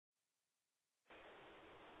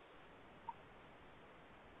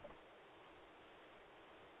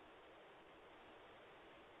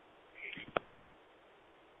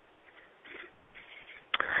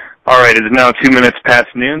All right, it is now 2 minutes past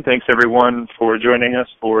noon. Thanks everyone for joining us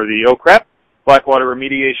for the OCRAP, Blackwater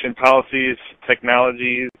Remediation Policies,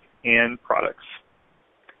 Technologies, and Products.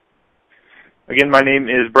 Again, my name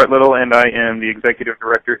is Brett Little, and I am the Executive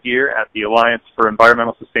Director here at the Alliance for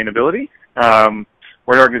Environmental Sustainability.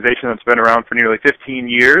 We're an organization that's been around for nearly 15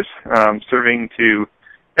 years, serving to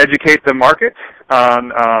educate the market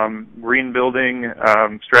on green building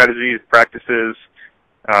strategies, practices,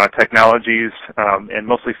 technologies, and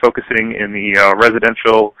mostly focusing in the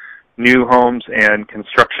residential new homes and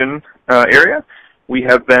construction area. We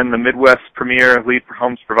have been the Midwest premier LEED for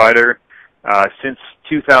homes provider since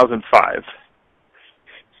 2005.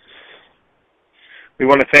 We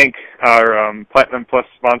want to thank our Platinum Plus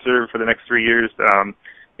sponsor for the next 3 years,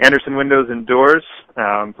 Anderson Windows and Doors,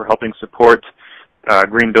 for helping support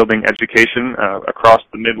green building education across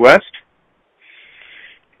the Midwest.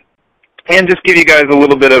 And just give you guys a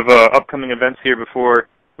little bit of upcoming events here before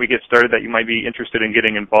we get started that you might be interested in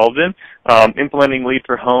getting involved in. Implementing LEED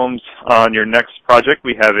for homes on your next project.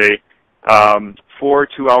 We have a 4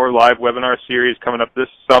 2-hour live webinar series coming up this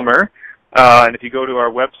summer. And if you go to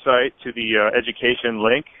our website to the education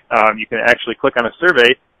link, you can actually click on a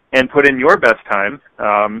survey and put in your best time.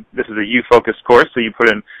 This is a you-focused course, so you put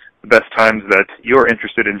in the best times that you're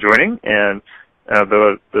interested in joining, and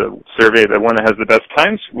the survey, the one that has the best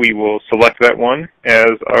times, we will select that one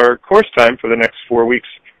as our course time for the next 4 weeks,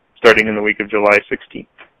 starting in the week of July 16th.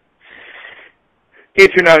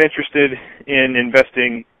 If you're not interested in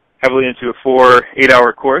investing heavily into a 4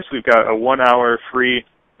 8-hour course, we've got a 1-hour free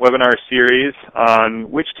webinar series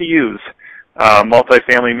on which to use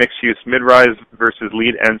multifamily mixed-use mid-rise versus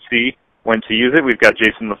LEED NC, when to use it. We've got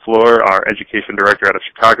Jason LaFleur, our education director out of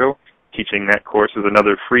Chicago, teaching that course as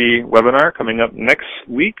another free webinar coming up next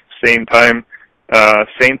week, same time,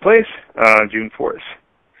 same place, June 4th.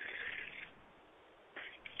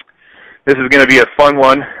 This is going to be a fun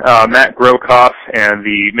one. Matt Grokoff and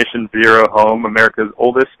the Mission Zero Home, America's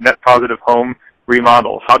oldest net positive home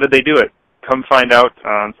remodel. How did they do it? Come find out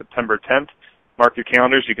on September 10th. Mark your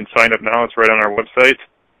calendars. You can sign up now. It's right on our website.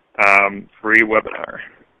 Free webinar.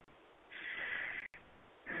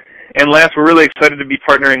 And last, we're really excited to be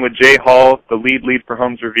partnering with Jay Hall, the LEED for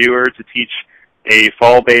Homes reviewer, to teach a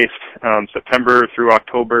fall-based September through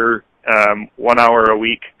October 1 hour a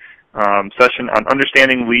week session on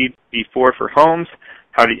understanding LEED before for homes,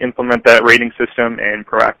 how to implement that rating system, and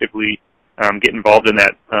proactively get involved in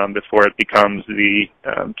that before it becomes the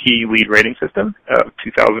key LEED rating system of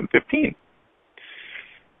 2015.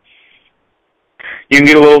 You can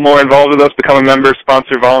get a little more involved with us, become a member,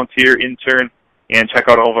 sponsor, volunteer, intern, and check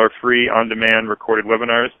out all of our free on-demand recorded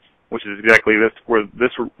webinars, which is exactly where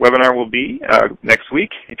this webinar will be next week.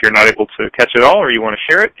 If you're not able to catch it all or you want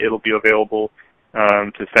to share it, it'll be available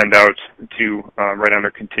to send out to right on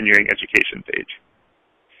our continuing education page.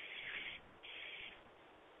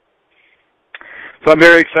 So I'm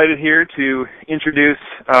very excited here to introduce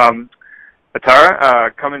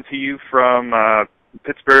Atara, coming to you from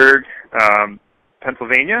Pittsburgh,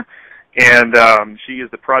 Pennsylvania. And she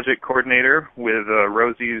is the project coordinator with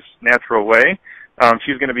Rosie's Natural Way.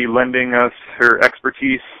 She's going to be lending us her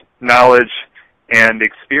expertise, knowledge, and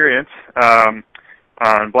experience on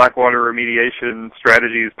Blackwater remediation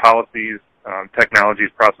strategies, policies, technologies,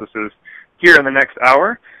 processes here in the next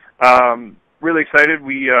hour. Really excited.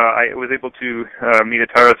 I was able to meet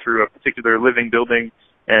Atara through a particular living, building,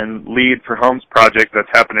 and LEED for Homes project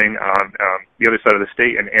that's happening on the other side of the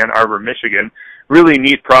state in Ann Arbor, Michigan. Really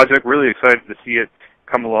neat project, really excited to see it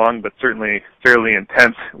come along, but certainly fairly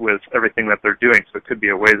intense with everything that they're doing, so it could be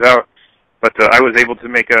a ways out. But I was able to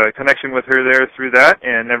make a connection with her there through that,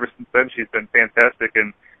 and ever since then she's been fantastic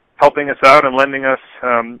in helping us out and lending us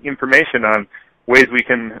information on ways we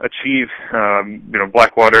can achieve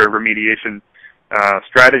Blackwater remediation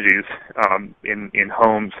strategies in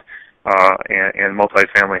homes and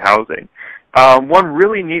multifamily housing. One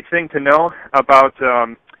really neat thing to know about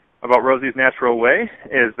Rosie's Natural Way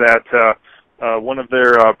is that one of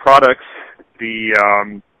their products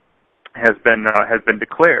has been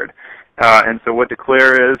declared, and so what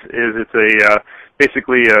Declare is it's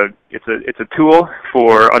basically a tool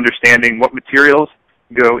for understanding what materials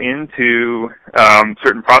go into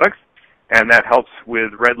certain products, and that helps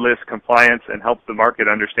with red list compliance and helps the market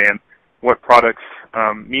understand what products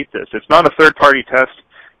meet this. It's not a third-party test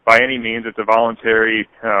by any means. It's a voluntary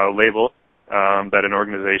label that an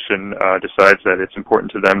organization decides that it's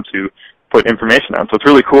important to them to put information on. So it's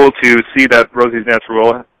really cool to see that Rosie's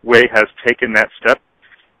Natural Way has taken that step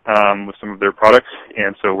with some of their products,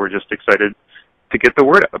 and so we're just excited to get the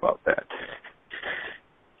word out about that.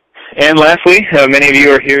 And lastly, many of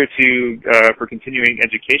you are here for continuing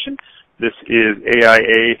education. This is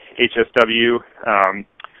AIA, HSW,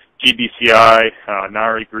 GBCI,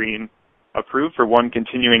 NARI Green approved for one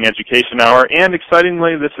continuing education hour. And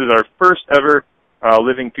excitingly, this is our first ever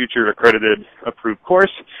Living Future accredited approved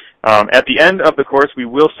course. At the end of the course, we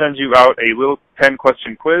will send you out a little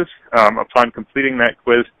 10-question quiz. Upon completing that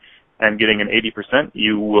quiz and getting an 80%,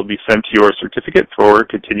 you will be sent your certificate for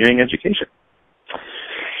continuing education.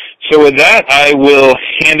 So with that, I will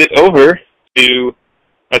hand it over to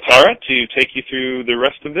Atara to take you through the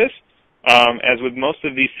rest of this. As with most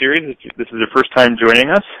of these series, if this is your first time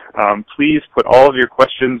joining us, please put all of your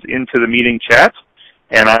questions into the meeting chat,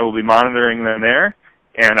 and I will be monitoring them there,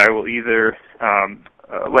 and I will either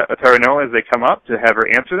let Atara know as they come up to have her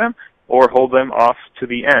answer them, or hold them off to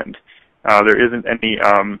the end. There isn't any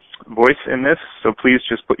voice in this, so please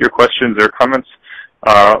just put your questions or comments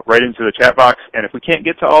right into the chat box, and if we can't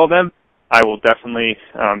get to all of them, I will definitely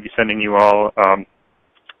be sending you all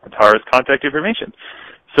Atara's contact information.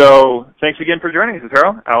 So thanks again for joining us,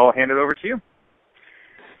 Atara. I'll hand it over to you.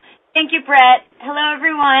 Thank you, Brett. Hello,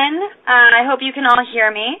 everyone. I hope you can all hear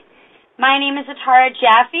me. My name is Atara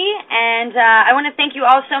Jaffe, and I want to thank you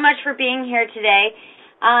all so much for being here today.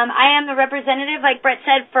 I am the representative, like Brett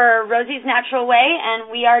said, for Rosie's Natural Way, and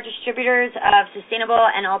we are distributors of sustainable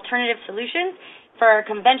and alternative solutions for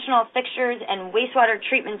conventional fixtures and wastewater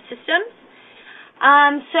treatment systems.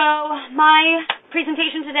 So my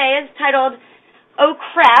presentation today is titled, Oh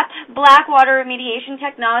Crap, Blackwater Remediation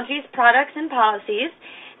Technologies, Products, and Policies.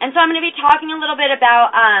 And so I'm going to be talking a little bit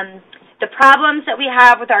about the problems that we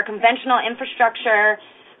have with our conventional infrastructure.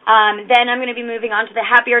 Then I'm going to be moving on to the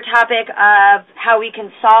happier topic of how we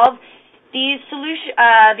can solve these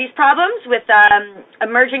problems with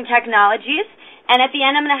emerging technologies. And at the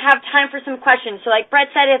end, I'm going to have time for some questions. So like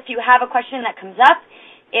Brett said, if you have a question that comes up,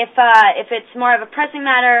 if it's more of a pressing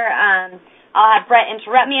matter, I'll have Brett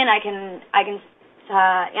interrupt me, and I can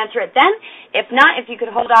answer it then. If not, if you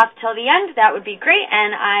could hold off till the end, that would be great,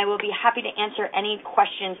 and I will be happy to answer any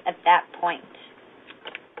questions at that point.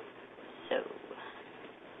 So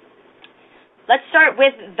let's start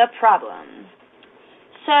with the problem.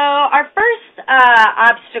 So our first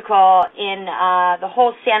obstacle in the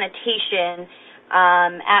whole sanitation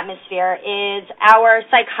atmosphere is our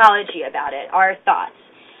psychology about it, our thoughts.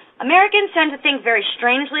 Americans tend to think very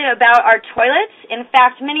strangely about our toilets. In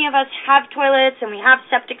fact, many of us have toilets and we have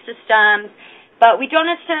septic systems, but we don't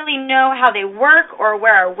necessarily know how they work or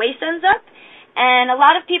where our waste ends up. And a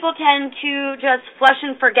lot of people tend to just flush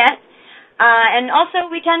and forget. And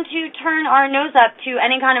also we tend to turn our nose up to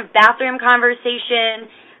any kind of bathroom conversation,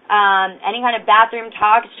 any kind of bathroom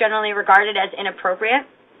talk is generally regarded as inappropriate.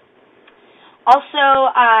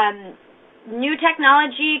 Also, new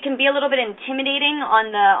technology can be a little bit intimidating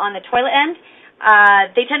on the toilet end.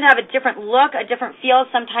 They tend to have a different look, a different feel.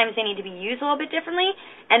 Sometimes they need to be used a little bit differently.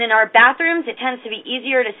 And in our bathrooms, it tends to be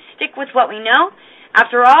easier to stick with what we know.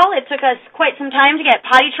 After all, it took us quite some time to get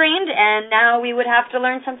potty trained, and now we would have to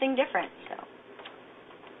learn something different.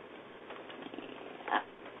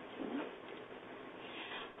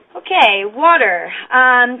 Okay, water.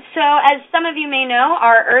 So as some of you may know,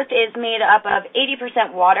 our Earth is made up of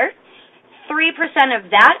 80% water. 3%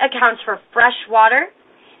 of that accounts for fresh water,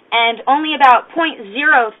 and only about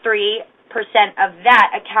 0.03% of that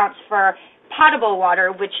accounts for potable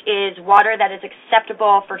water, which is water that is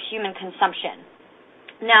acceptable for human consumption.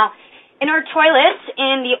 Now, in our toilets,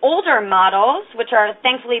 in the older models, which are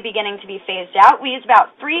thankfully beginning to be phased out, we use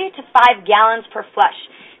about 3 to 5 gallons per flush.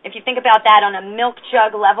 If you think about that on a milk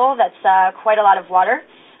jug level, that's quite a lot of water.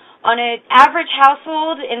 On an average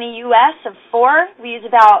household in the U.S. of 4, we use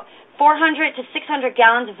about 400 to 600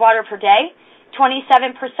 gallons of water per day.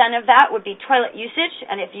 27% of that would be toilet usage,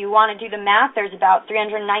 and if you want to do the math, there's about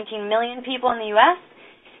 319 million people in the U.S.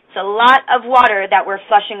 It's a lot of water that we're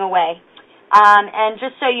flushing away. And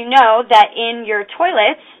just so you know that in your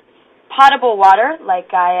toilets, potable water,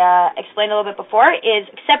 like I explained a little bit before, is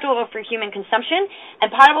acceptable for human consumption,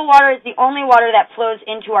 and potable water is the only water that flows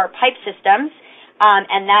into our pipe systems,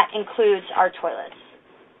 and that includes our toilets.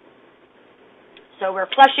 So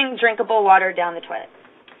we're flushing drinkable water down the toilet.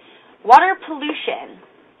 Water pollution.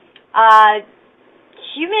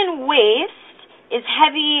 Human waste is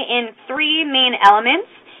heavy in 3 main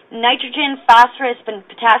elements: nitrogen, phosphorus, and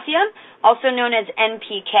potassium, also known as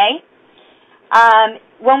NPK.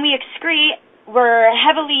 When we excrete, we're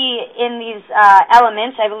heavily in these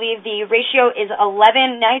elements. I believe the ratio is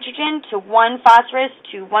 11 nitrogen to 1 phosphorus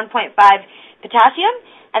to 1.5 potassium.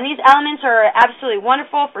 And these elements are absolutely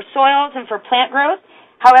wonderful for soils and for plant growth.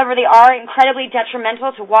 However, they are incredibly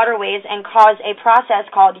detrimental to waterways and cause a process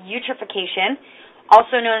called eutrophication,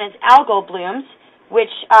 also known as algal blooms,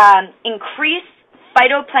 which increase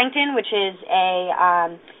phytoplankton, which is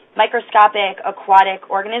a microscopic aquatic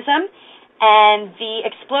organism, and the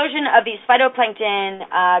explosion of these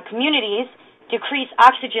phytoplankton communities decrease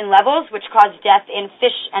oxygen levels, which cause death in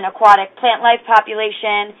fish and aquatic plant life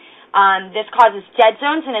population. This causes dead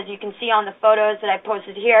zones, and as you can see on the photos that I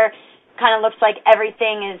posted here, kind of looks like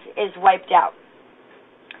everything is wiped out.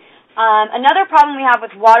 Another problem we have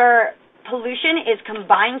with water pollution is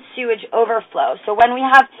combined sewage overflow. So when we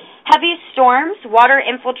have heavy storms, water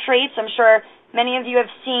infiltrates. I'm sure many of you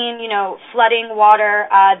have seen, flooding water.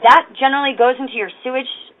 That generally goes into your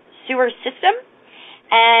sewer system,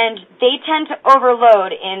 and they tend to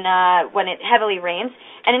overload when it heavily rains.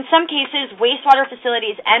 And in some cases, wastewater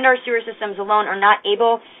facilities and our sewer systems alone are not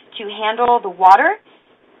able to handle the water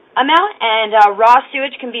amount, and raw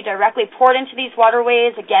sewage can be directly poured into these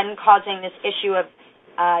waterways, again causing this issue of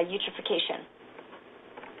eutrophication.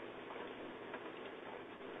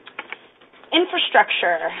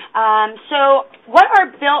 Infrastructure. So what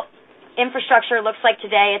our built infrastructure looks like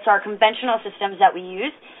today, it's our conventional systems that we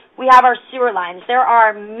use. We have our sewer lines. There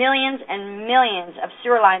are millions and millions of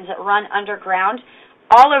sewer lines that run underground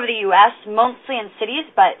all over the U.S., mostly in cities,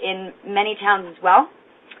 but in many towns as well.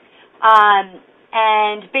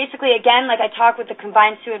 And basically, again, like I talked with the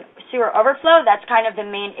combined sewer overflow, that's kind of the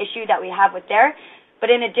main issue that we have with there. But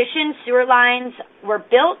in addition, sewer lines were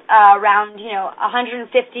built around,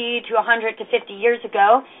 150 to 150 years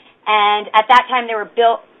ago, and at that time they were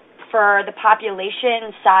built for the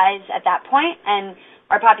population size at that point, and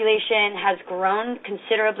our population has grown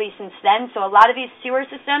considerably since then. So a lot of these sewer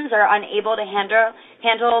systems are unable to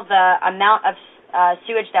handle the amount of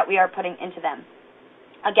sewage that we are putting into them.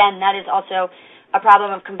 Again, that is also a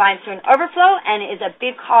problem of combined sewer overflow and is a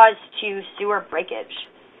big cause to sewer breakage.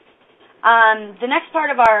 The next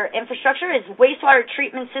part of our infrastructure is wastewater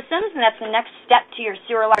treatment systems, and that's the next step to your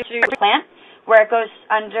sewer line plant, where it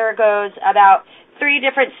undergoes about 3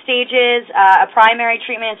 different stages, a primary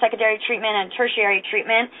treatment, secondary treatment, and tertiary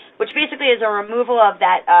treatment, which basically is a removal of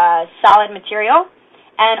that solid material.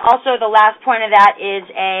 And also the last point of that is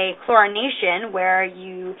a chlorination, where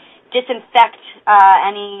you disinfect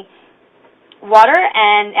any water,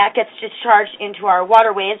 and that gets discharged into our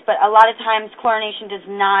waterways. But a lot of times chlorination does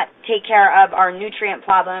not take care of our nutrient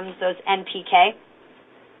problems, those NPK.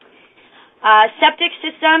 Septic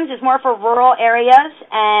systems is more for rural areas,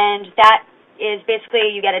 and that is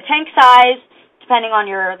basically you get a tank size depending on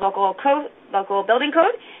your local building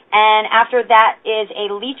code, and after that is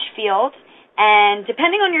a leach field. And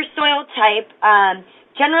depending on your soil type,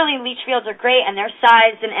 generally leach fields are great and they're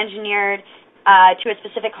sized and engineered to a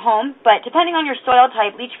specific home, but depending on your soil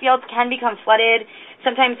type, leach fields can become flooded.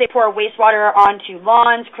 Sometimes they pour wastewater onto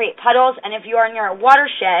lawns, create puddles, and if you are near a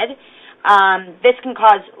watershed, this can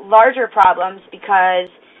cause larger problems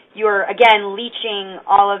because you're, again, leaching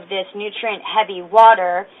all of this nutrient-heavy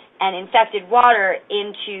water and infected water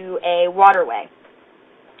into a waterway.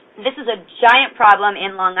 This is a giant problem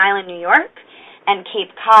in Long Island, New York, and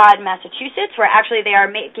Cape Cod, Massachusetts, where actually they are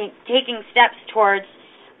taking steps towards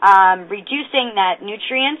reducing that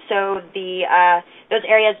nutrient so those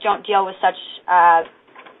areas don't deal with such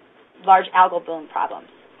large algal bloom problems.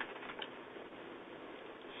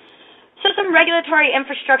 So some regulatory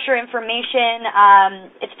infrastructure information.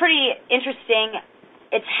 It's pretty interesting.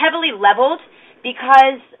 It's heavily leveled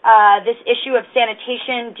because this issue of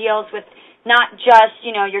sanitation deals with not just,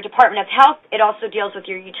 your Department of Health. It also deals with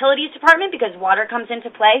your utilities department because water comes into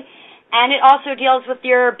play. And it also deals with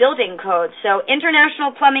your building code. So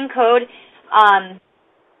International Plumbing Code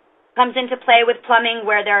comes into play with plumbing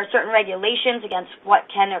where there are certain regulations against what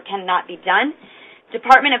can or cannot be done.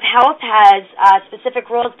 Department of Health has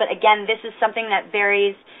specific rules, but again, this is something that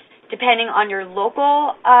varies depending on your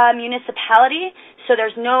local municipality. So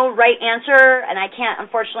there's no right answer, and I can't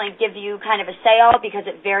unfortunately give you kind of a say-all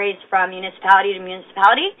because it varies from municipality to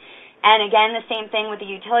municipality. And again, the same thing with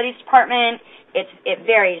the utilities department. It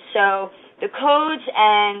varies. So the codes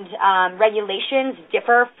and regulations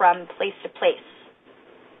differ from place to place.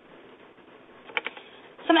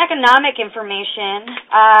 Some economic information.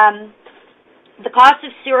 The cost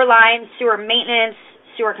of sewer lines, sewer maintenance,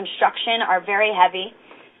 sewer construction are very heavy.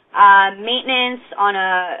 Maintenance on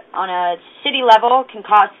a city level can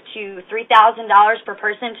cost to $3,000 per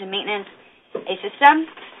person to maintenance a system.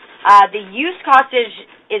 The use cost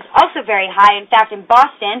is also very high. In fact, in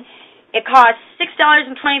Boston, it costs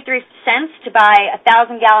 $6.23 to buy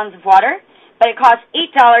 1,000 gallons of water, but it costs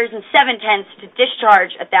 $8.07 to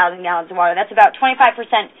discharge 1,000 gallons of water. That's about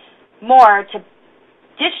 25% more to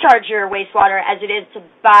discharge your wastewater as it is to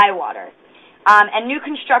buy water. And new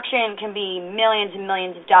construction can be millions and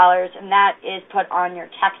millions of dollars, and that is put on your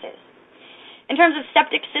taxes. In terms of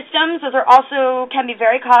septic systems, those are also can be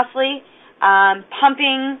very costly.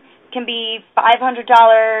 Pumping can be $500.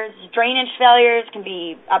 Drainage failures can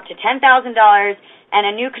be up to $10,000. And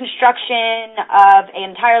a new construction of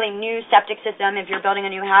an entirely new septic system, if you're building a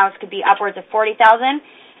new house, could be upwards of $40,000.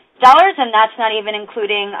 And that's not even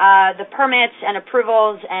including the permits and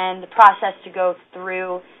approvals and the process to go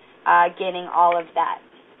through getting all of that.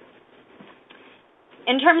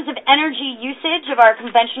 In terms of energy usage of our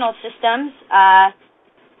conventional systems,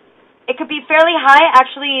 it could be fairly high.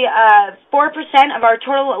 Actually, 4% of our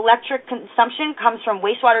total electric consumption comes from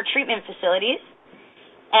wastewater treatment facilities,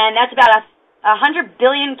 and that's about 100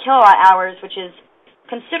 billion kilowatt hours, which is a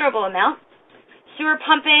considerable amount. Sewer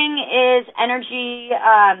pumping is energy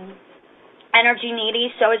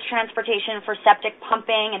needy, so is transportation for septic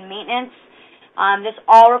pumping and maintenance. This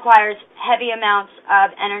all requires heavy amounts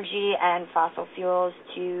of energy and fossil fuels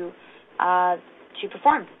to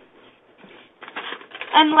perform.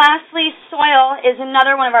 And lastly, soil is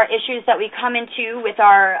another one of our issues that we come into with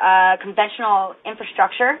our conventional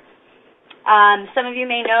infrastructure. Some of you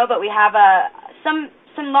may know, but we have some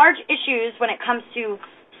large issues when it comes to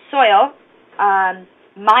soil.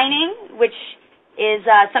 Mining, which is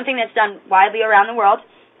something that's done widely around the world.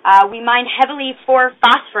 We mine heavily for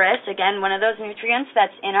phosphorus, again, one of those nutrients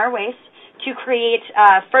that's in our waste, to create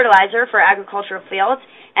fertilizer for agricultural fields.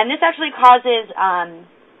 And this actually causes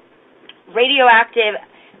radioactive,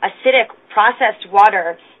 acidic, processed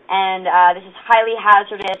water, and this is highly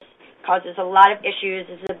hazardous, causes a lot of issues.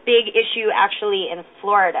 This is a big issue, actually, in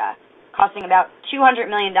Florida, costing about $200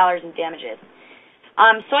 million in damages.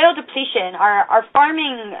 Soil depletion. Our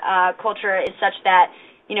farming culture is such that,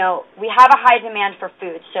 you know, we have a high demand for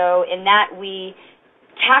food. So in that, we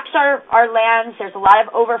tax our lands. There's a lot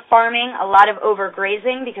of over-farming, a lot of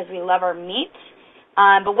over-grazing because we love our meat.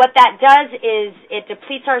 But what that does is it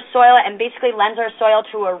depletes our soil and basically lends our soil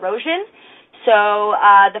to erosion. So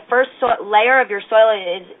the first layer of your soil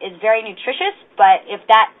is very nutritious, but if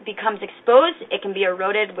that becomes exposed, it can be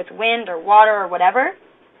eroded with wind or water or whatever.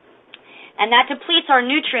 And that depletes our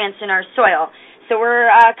nutrients in our soil. So we're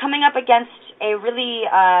coming up against a really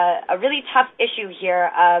tough issue here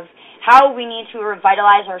of how we need to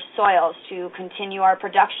revitalize our soils to continue our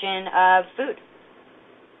production of food.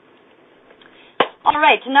 All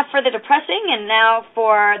right, enough for the depressing, and now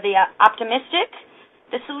for the optimistic.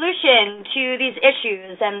 The solution to these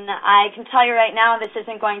issues, and I can tell you right now this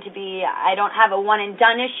isn't going to be, I don't have a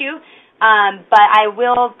one-and-done issue, but I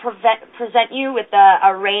will present you with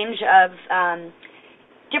a range of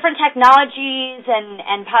different technologies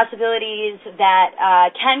and possibilities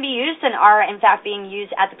that can be used and are, in fact, being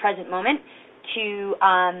used at the present moment to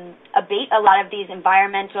abate a lot of these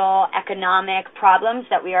environmental, economic problems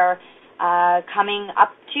that we are coming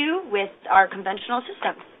up to with our conventional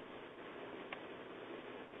system.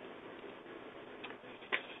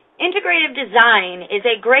 Integrative design is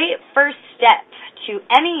a great first step to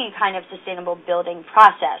any kind of sustainable building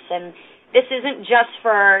process, and this isn't just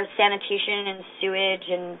for sanitation and sewage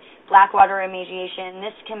and Blackwater remediation.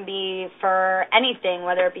 This can be for anything,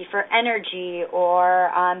 whether it be for energy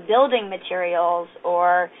or building materials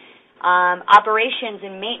or operations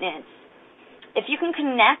and maintenance. If you can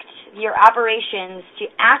connect your operations to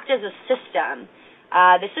act as a system,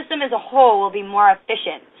 the system as a whole will be more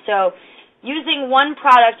efficient. So using one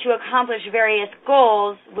product to accomplish various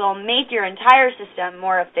goals will make your entire system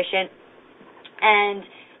more efficient and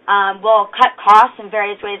will cut costs in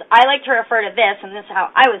various ways. I like to refer to this, and this is how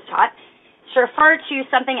I was taught, to refer to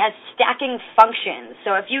something as stacking functions.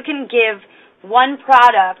 So if you can give one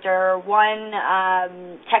product or one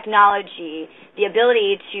technology the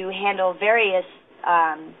ability to handle various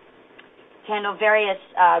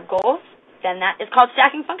goals, then that is called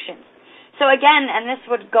stacking functions. So again, and this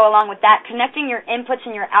would go along with that, connecting your inputs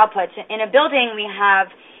and your outputs. In a building, we have,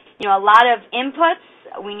 you know, a lot of inputs.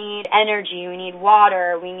 We need energy, we need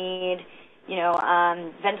water, we need, you know,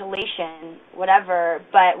 ventilation, whatever.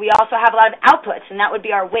 But we also have a lot of outputs, and that would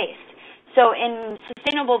be our waste. So in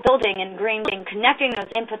sustainable building and green building, connecting those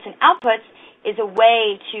inputs and outputs is a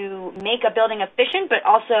way to make a building efficient, but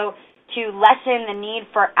also to lessen the need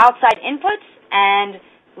for outside inputs and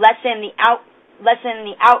lessen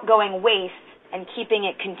the outgoing waste and keeping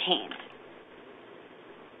it contained.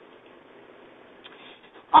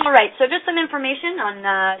 All right, so just some information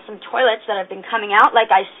on some toilets that have been coming out. Like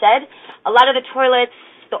I said, a lot of the toilets,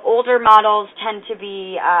 the older models, tend to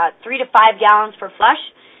be 3 to 5 gallons per flush.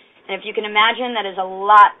 And if you can imagine, that is a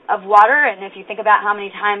lot of water. And if you think about how many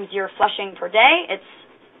times you're flushing per day, it's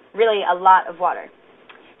really a lot of water.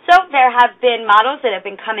 So there have been models that have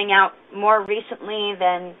been coming out more recently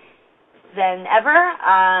than ever.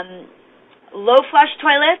 Low flush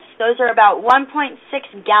toilets, those are about 1.6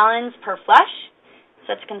 gallons per flush,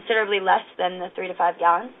 so it's considerably less than the 3 to 5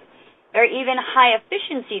 gallons. There are even high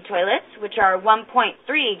efficiency toilets, which are 1.3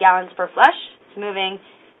 gallons per flush. It's moving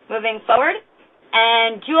forward.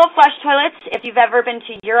 And dual flush toilets, if you've ever been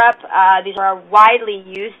to Europe, these are widely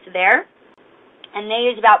used there. And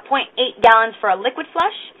they use about 0.8 gallons for a liquid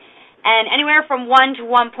flush, and anywhere from 1 to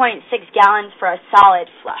 1.6 gallons for a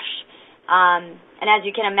solid flush. And as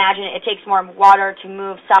you can imagine, it takes more water to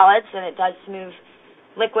move solids than it does to move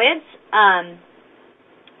liquids.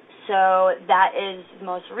 So that is the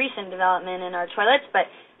most recent development in our toilets. But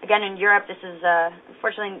again, in Europe, this is,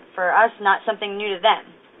 unfortunately for us, not something new to them.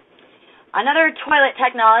 Another toilet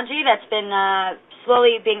technology that's been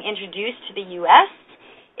slowly being introduced to the U.S.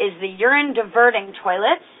 is the urine diverting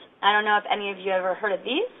toilets. I don't know if any of you ever heard of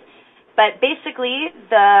these. But basically,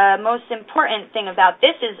 the most important thing about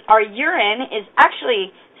this is our urine is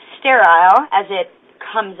actually sterile as it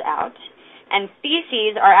comes out, and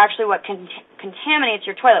feces are actually what contaminates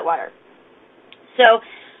your toilet water. So,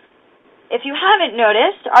 if you haven't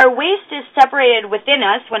noticed, our waste is separated within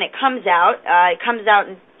us when it comes out. It comes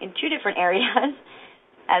out in two different areas,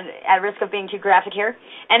 at risk of being too graphic here.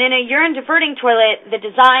 And in a urine diverting toilet, the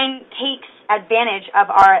design takes advantage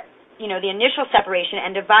of our the initial separation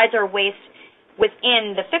and divides our waste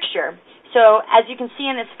within the fixture. So as you can see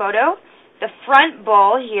in this photo, the front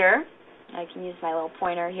bowl here, I can use my little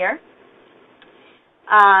pointer here,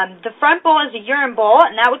 the front bowl is a urine bowl,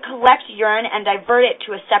 and that would collect urine and divert it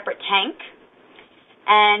to a separate tank.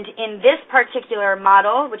 And in this particular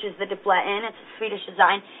model, which is the Dubletten, it's a Swedish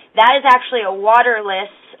design, that is actually a waterless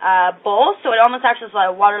bowl, so it almost acts as a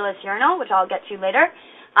waterless urinal, which I'll get to later.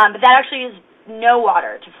 But that actually is no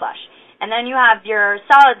water to flush. And then you have your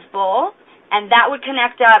solids bowl, and that would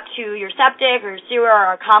connect up to your septic or sewer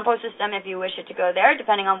or a compost system if you wish it to go there,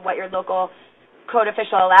 depending on what your local code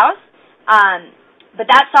official allows. But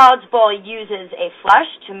that solids bowl uses a flush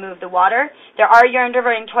to move the water. There are urine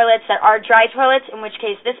diverting toilets that are dry toilets, in which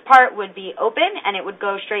case this part would be open and it would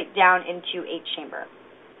go straight down into a chamber.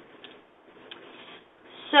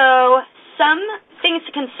 So some things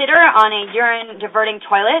to consider on a urine diverting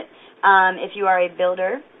toilet if you are a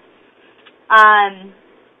builder.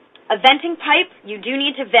 A venting pipe, you do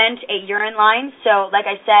need to vent a urine line. So like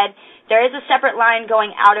I said, there is a separate line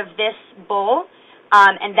going out of this bowl,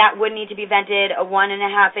 and that would need to be vented. A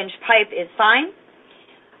 1.5-inch pipe is fine.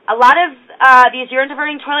 A lot of these urine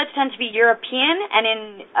diverting toilets tend to be European, and in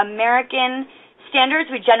American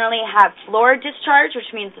standards, we generally have floor discharge,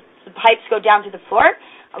 which means the pipes go down to the floor.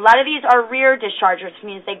 A lot of these are rear discharge, which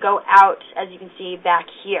means they go out, as you can see back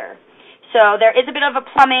here. So there is a bit of a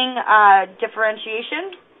plumbing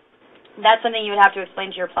differentiation. That's something you would have to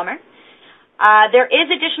explain to your plumber. There is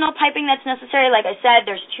additional piping that's necessary. Like I said,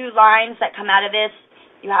 there's two lines that come out of this.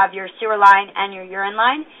 You have your sewer line and your urine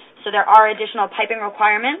line. So there are additional piping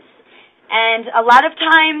requirements. And a lot of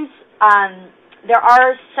times there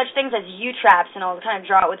are such things as U-traps, and I'll kind of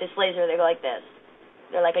draw it with this laser. They go like this.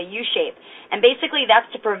 They're like a U shape. And basically that's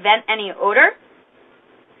to prevent any odor.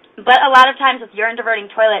 But a lot of times with urine diverting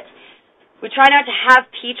toilets, we try not to have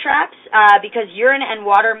P-traps because urine and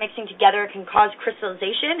water mixing together can cause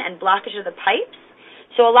crystallization and blockage of the pipes.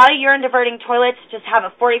 So a lot of urine diverting toilets just have a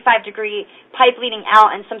 45-degree pipe leading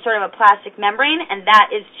out and some sort of a plastic membrane, and that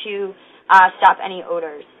is to stop any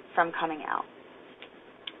odors from coming out.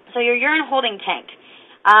 So your urine holding tank.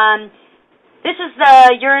 This is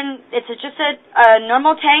the urine, it's just a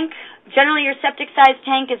normal tank. Generally your septic size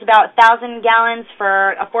tank is about 1,000 gallons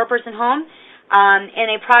for a 4-person home. In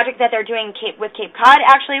a project that they're doing with Cape Cod,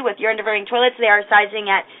 actually, with urine diverting toilets, they are sizing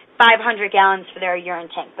at 500 gallons for their urine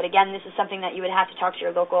tank. But again, this is something that you would have to talk to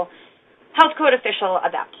your local health code official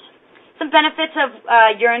about. Some benefits of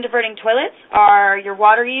urine diverting toilets are your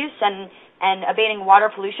water use and abating water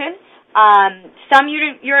pollution. Some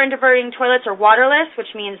urine diverting toilets are waterless,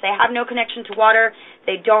 which means they have no connection to water.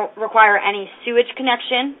 They don't require any sewage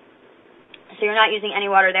connection. So you're not using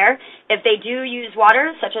any water there. If they do use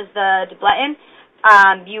water, such as the Dubletten,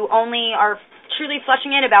 you only are truly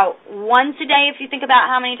flushing it about once a day if you think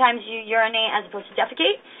about how many times you urinate as opposed to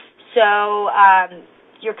defecate. So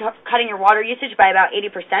you're cutting your water usage by about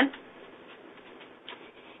 80%.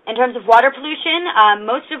 In terms of water pollution,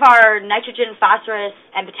 most of our nitrogen, phosphorus,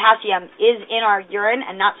 and potassium is in our urine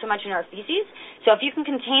and not so much in our feces. So if you can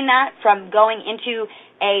contain that from going into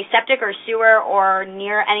a septic or sewer or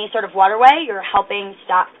near any sort of waterway, you're helping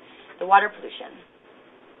stop the water pollution.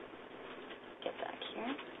 Get back here.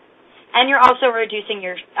 and you're also reducing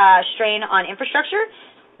your strain on infrastructure.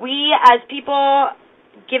 We, as people,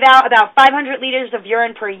 give out about 500 liters of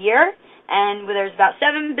urine per year, and there's about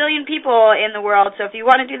 7 billion people in the world, so if you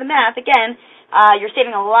want to do the math, again, you're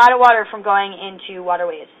saving a lot of water from going into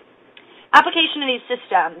waterways. Application of these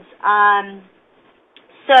systems.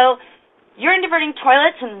 So urine diverting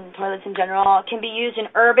toilets, and toilets in general, can be used in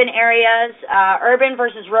urban areas, urban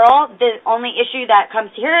versus rural. The only issue that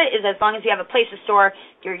comes here is as long as you have a place to store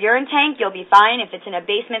your urine tank, you'll be fine. If it's in a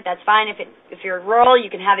basement, that's fine. If you're rural, you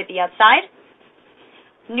can have it be outside.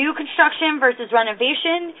 New construction versus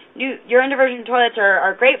renovation. New urine diversion toilets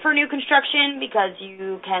are great for new construction because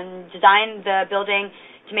you can design the building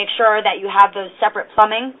to make sure that you have those separate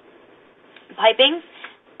piping.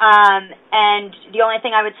 And the only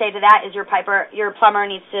thing I would say to that is your plumber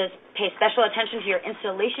needs to pay special attention to your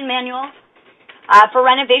installation manual. For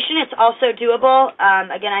renovation, it's also doable.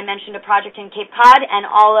 Again, I mentioned a project in Cape Cod, and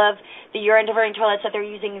all of the urine diverting toilets that they're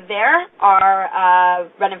using there are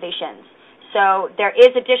renovations. So there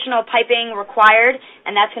is additional piping required,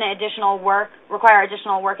 and that's going to require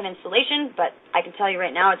additional work and installation, but I can tell you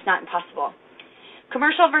right now it's not impossible.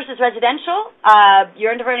 Commercial versus residential,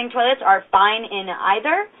 urine diverting toilets are fine in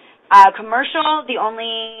either. Commercial, the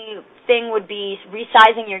only thing would be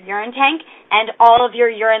resizing your urine tank, and all of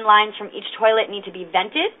your urine lines from each toilet need to be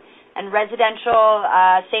vented. And residential,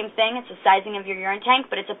 same thing, it's the sizing of your urine tank,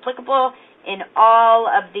 but it's applicable in all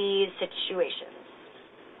of these situations.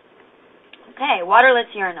 Okay,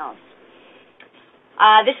 waterless urinals.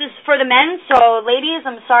 This is for the men, so ladies,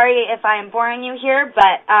 I'm sorry if I am boring you here,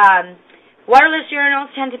 but waterless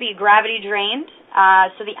urinals tend to be gravity drained,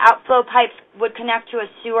 so the outflow pipes would connect to a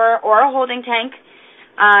sewer or a holding tank,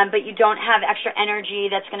 but you don't have extra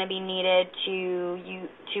energy that's going to be needed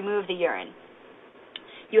to move the urine.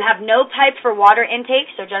 You have no pipe for water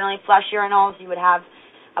intake, so generally flush urinals, you would have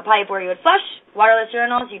a pipe where you would flush. Waterless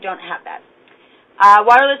urinals, you don't have that.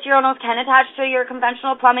 Waterless urinals can attach to your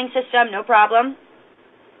conventional plumbing system, no problem.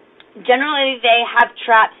 Generally, they have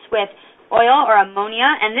traps with oil or ammonia,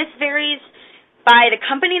 and this varies by the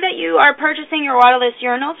company that you are purchasing your waterless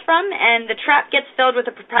urinals from, and the trap gets filled with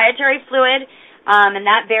a proprietary fluid, and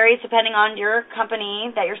that varies depending on your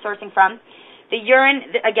company that you're sourcing from. The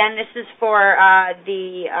urine, again, this is for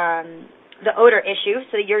the odor issue,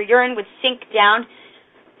 so your urine would sink down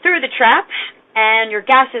through the trap, and your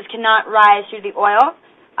gases cannot rise through the oil.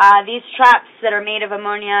 These traps that are made of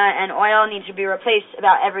ammonia and oil need to be replaced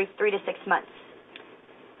about every 3 to 6 months.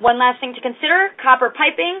 One last thing to consider, copper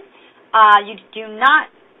piping. You do not,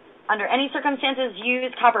 under any circumstances,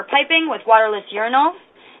 use copper piping with waterless urinals,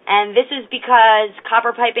 and this is because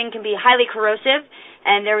copper piping can be highly corrosive,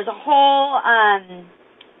 and there was a whole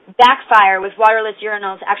backfire with waterless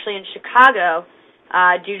urinals actually in Chicago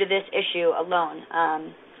due to this issue alone.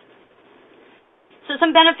 So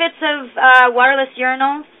some benefits of waterless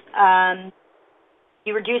urinals.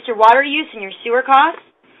 You reduce your water use and your sewer costs.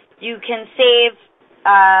 You can save,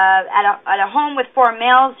 at a home with 4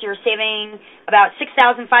 males, you're saving about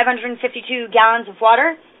 6,552 gallons of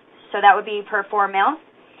water, so that would be per 4 males.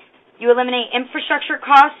 You eliminate infrastructure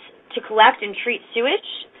costs to collect and treat sewage.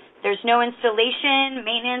 There's no installation,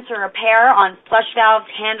 maintenance, or repair on flush valves,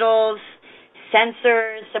 handles,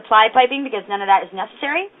 sensors, supply piping, because none of that is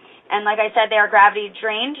necessary. And like I said, they are gravity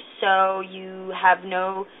drained, so you have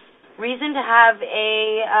no reason to have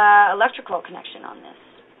a electrical connection on this.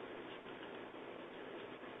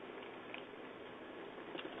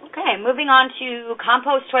 Okay, moving on to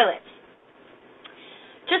compost toilets.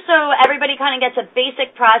 Just so everybody kind of gets a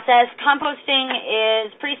basic process, composting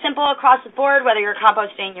is pretty simple across the board, whether you're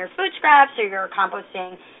composting your food scraps or you're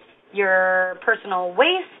composting your personal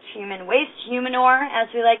waste, human waste, humanure, as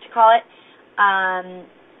we like to call it.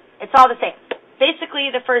 It's all the same.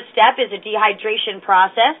 Basically, the first step is a dehydration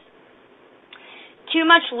process. Too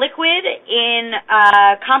much liquid in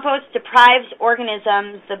compost deprives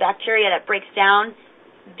organisms, the bacteria that breaks down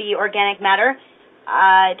the organic matter,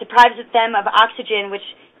 deprives them of oxygen, which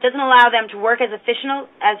doesn't allow them to work as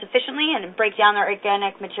efficiently and break down their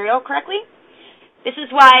organic material correctly. This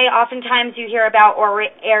is why oftentimes you hear about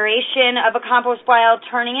aeration of a compost pile,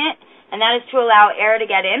 turning it, and that is to allow air to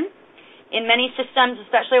get in. In many systems,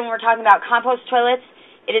 especially when we're talking about compost toilets,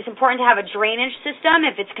 it is important to have a drainage system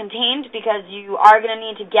if it's contained, because you are going to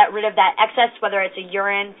need to get rid of that excess, whether it's a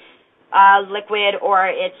urine, liquid, or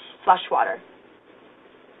it's flush water.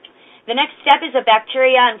 The next step is a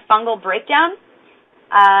bacteria and fungal breakdown.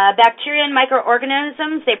 Bacteria and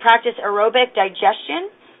microorganisms, they practice aerobic digestion.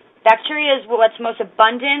 Bacteria is what's most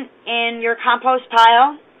abundant in your compost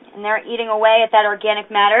pile, and they're eating away at that organic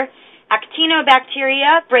matter.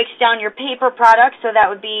 Actinobacteria breaks down your paper products, so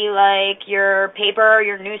that would be like your paper,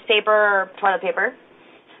 your newspaper, or toilet paper.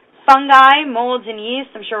 Fungi, molds, and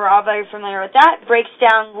yeast, I'm sure we're all very familiar with that, breaks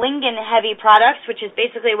down lignin-heavy products, which is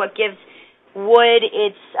basically what gives wood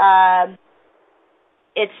its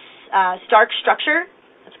starch structure.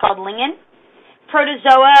 It's called lignin.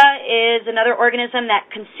 Protozoa is another organism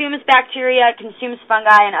that consumes bacteria, consumes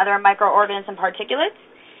fungi, and other microorganism particulates.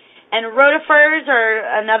 And rotifers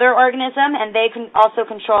are another organism, and they can also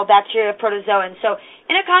control bacteria, protozoan. So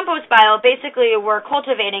in a compost pile, basically we're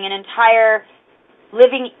cultivating an entire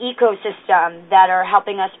living ecosystem that are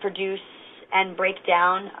helping us produce and break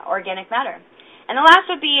down organic matter. And the last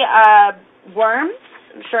would be worms.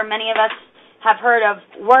 I'm sure many of us have heard of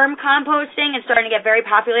worm composting. It's starting to get very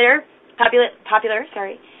popular.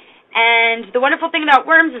 And the wonderful thing about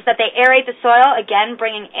worms is that they aerate the soil, again,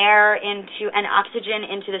 bringing air into and oxygen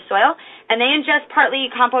into the soil, and they ingest partly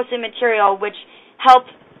composted material, which help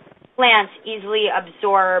plants easily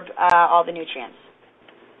absorb all the nutrients.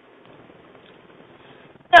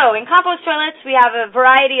 So in compost toilets, we have a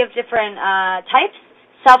variety of different types: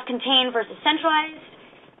 self-contained versus centralized,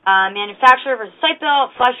 manufacturer versus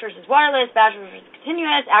site-built, flush versus waterless, batch versus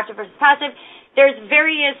continuous, active versus passive. There's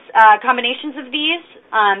various combinations of these,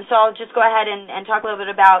 so I'll just go ahead and talk a little bit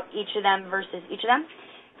about each of them versus each of them.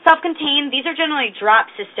 Self-contained, these are generally drop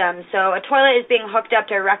systems, so a toilet is being hooked up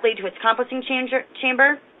directly to its composting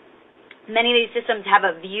chamber. Many of these systems have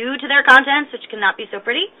a view to their contents, which cannot be so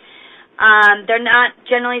pretty. They're not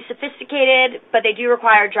generally sophisticated, but they do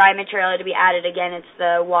require dry material to be added. Again, it's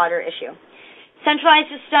the water issue. Centralized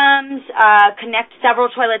systems connect several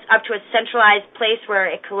toilets up to a centralized place where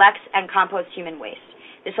it collects and composts human waste.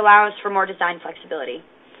 This allows for more design flexibility.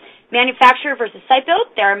 Manufacturer versus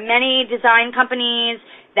site-built. There are many design companies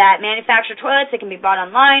that manufacture toilets. They can be bought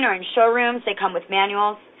online or in showrooms. They come with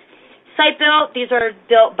manuals. Site-built, these are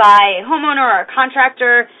built by a homeowner or a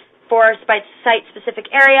contractor for a site-specific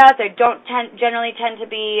area. They don't generally tend to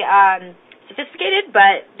be sophisticated,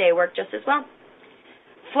 but they work just as well.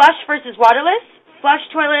 Flush versus waterless. Flush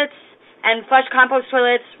toilets and flush compost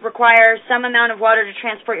toilets require some amount of water to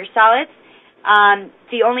transport your solids.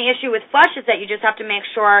 The only issue with flush is that you just have to make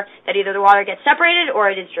sure that either the water gets separated or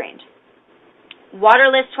it is drained.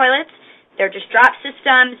 Waterless toilets, they're just drop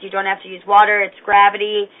systems. You don't have to use water. It's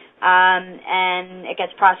gravity, and it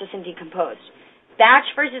gets processed and decomposed. Batch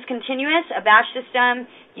versus continuous. A batch system,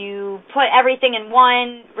 you put everything in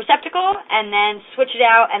one receptacle and then switch it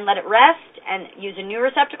out and let it rest and use a new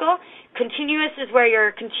receptacle. Continuous is where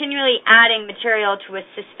you're continually adding material to a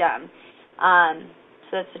system.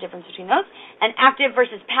 So that's the difference between those. And active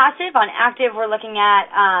versus passive. On active, we're looking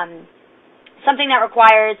at something that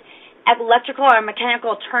requires electrical or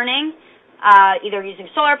mechanical turning, either using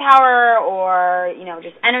solar power or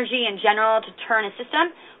just energy in general to turn a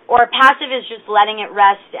system. Or passive is just letting it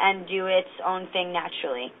rest and do its own thing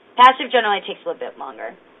naturally. Passive generally takes a little bit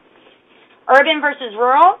longer. Urban versus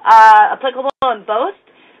rural, applicable in both.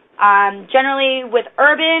 Generally, with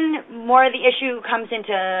urban, more of the issue comes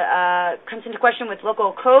into question with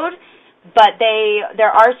local code, but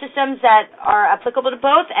there are systems that are applicable to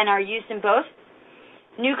both and are used in both.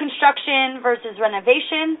 New construction versus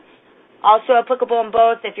renovation, also applicable in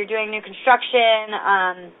both. If you're doing new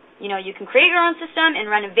construction, you can create your own system. In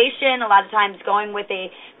renovation, a lot of times going with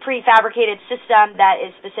a prefabricated system that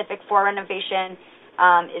is specific for renovation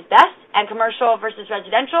is best. And commercial versus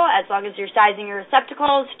residential, as long as you're sizing your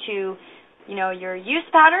receptacles to, your use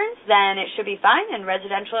patterns, then it should be fine, and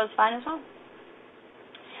residential is fine as well.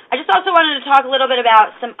 I just also wanted to talk a little bit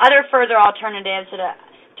about some other further alternatives that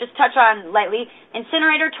just touch on lightly.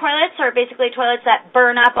 Incinerator toilets are basically toilets that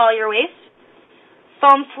burn up all your waste.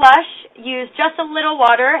 Foam flush, use just a little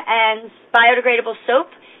water and biodegradable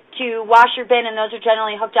soap to wash your bin, and those are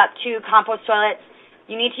generally hooked up to compost toilets.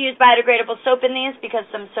 You need to use biodegradable soap in these because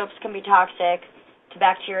some soaps can be toxic to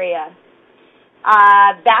bacteria.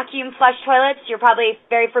 Vacuum flush toilets, you're probably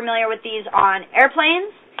very familiar with these on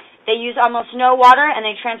airplanes. They use almost no water and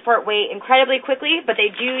they transport weight incredibly quickly, but they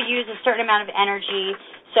do use a certain amount of energy.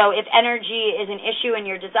 So if energy is an issue in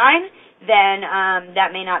your design, then that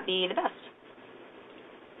may not be the best.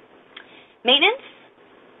 Maintenance.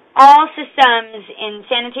 All systems in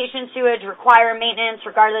sanitation and sewage require maintenance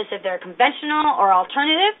regardless if they're conventional or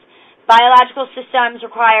alternative. Biological systems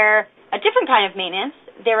require a different kind of maintenance.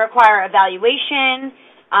 They require evaluation,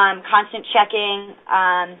 constant checking.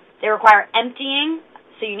 They require emptying,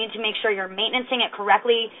 so you need to make sure you're maintaining it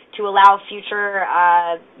correctly to allow future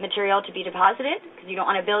material to be deposited, because you don't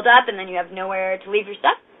want to build up and then you have nowhere to leave your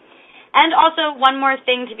stuff. And also, one more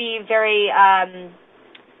thing to be very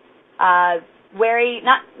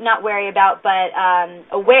not wary about, but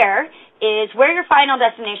aware, is where your final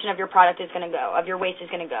destination of your product is going to go, of your waste is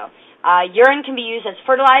going to go. Urine can be used as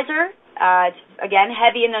fertilizer. It's, again,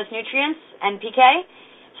 heavy in those nutrients, NPK.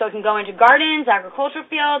 So it can go into gardens, agricultural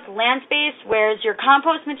fields, land space. Where's your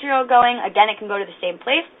compost material going? Again, it can go to the same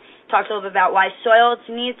place. Talked a little bit about why soil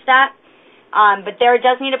needs that. But there it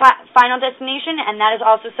does need a final destination, and that is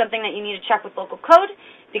also something that you need to check with local code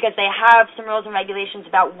because they have some rules and regulations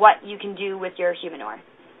about what you can do with your human ore.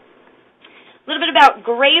 A little bit about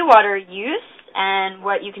gray water use and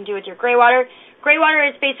what you can do with your gray water. Gray water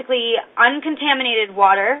is basically uncontaminated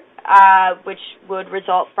water, which would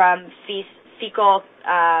result from fecal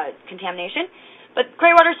contamination. But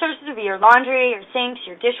gray water sources would be your laundry, your sinks,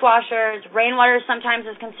 your dishwashers. Rainwater sometimes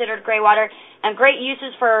is considered gray water. And great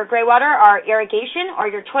uses for gray water are irrigation or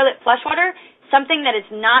your toilet flush water, something that is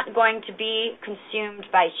not going to be consumed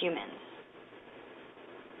by humans.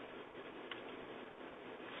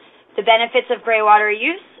 The benefits of gray water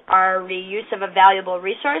use are reuse of a valuable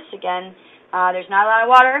resource. Again, there's not a lot of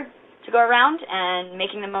water to go around, and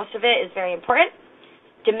making the most of it is very important.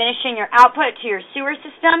 Diminishing your output to your sewer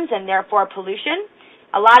systems and therefore pollution.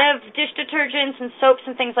 A lot of dish detergents and soaps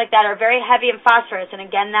and things like that are very heavy in phosphorus, and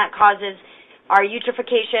again that causes our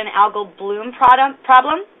eutrophication algal bloom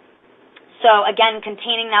problem. So again,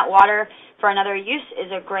 containing that water for another use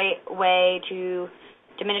is a great way to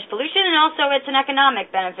diminish pollution, and also it's an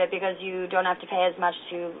economic benefit because you don't have to pay as much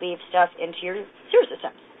to leave stuff into your sewer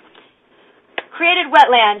systems. Created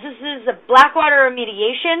wetlands. This is a Blackwater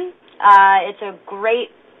remediation. It's a great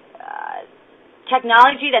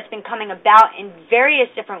technology that's been coming about in various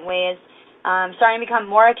different ways, starting to become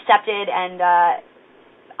more accepted, and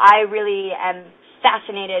I really am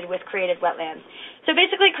fascinated with created wetlands. So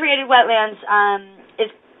basically created wetlands is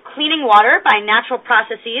cleaning water by natural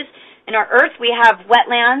processes. In our earth, we have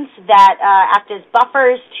wetlands that act as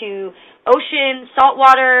buffers to ocean, salt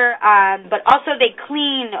water, but also they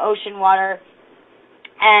clean ocean water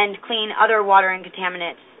and clean other water and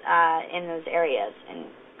contaminants in those areas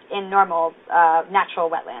in normal natural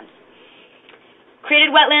wetlands. Created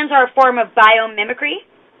wetlands are a form of biomimicry,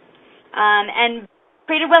 and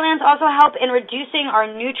created wetlands also help in reducing our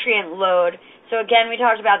nutrient load. So again, we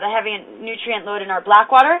talked about the heavy nutrient load in our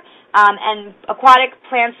Blackwater, and aquatic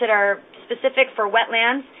plants that are specific for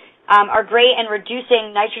wetlands are great in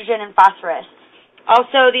reducing nitrogen and phosphorus.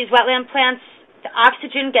 Also, these wetland plants, the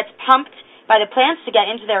oxygen gets pumped by the plants to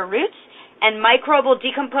get into their roots, and microbial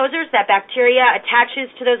decomposers, that bacteria attaches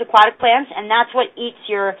to those aquatic plants, and that's what eats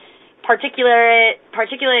your particulate,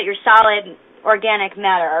 your solid organic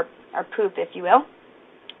matter, or poop, if you will.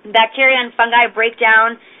 Bacteria and fungi break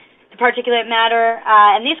down the particulate matter,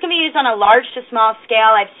 and these can be used on a large to small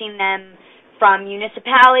scale. I've seen them from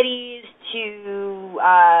municipalities to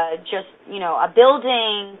just, a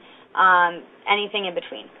building, anything in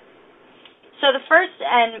between. So the first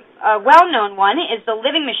and well-known one is the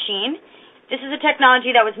living machine. This is a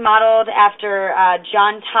technology that was modeled after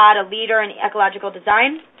John Todd, a leader in ecological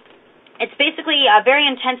design. It's basically a very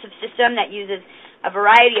intensive system that uses a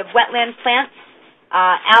variety of wetland plants,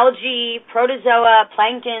 algae, protozoa,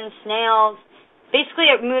 plankton, snails.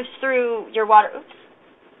 Basically, it moves through your water. Oops.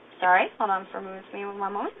 Sorry. Hold on for me one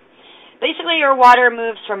moment. Basically, your water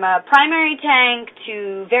moves from a primary tank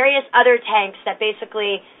to various other tanks that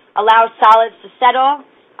basically allow solids to settle.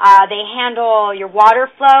 They handle your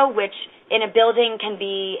water flow, which in a building can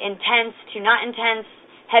be intense to not intense,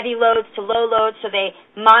 heavy loads to low loads, so they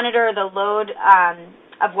monitor the load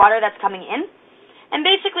of water that's coming in. And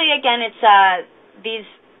basically, again, it's these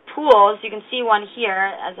pools. You can see one here,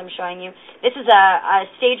 as I'm showing you. This is a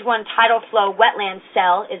Stage 1 tidal flow wetland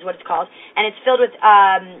cell, is what it's called, and it's filled with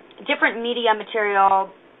different media material,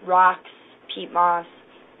 rocks, peat moss,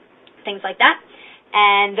 things like that.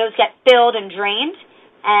 And those get filled and drained,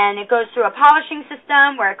 and it goes through a polishing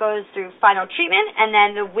system where it goes through final treatment, and then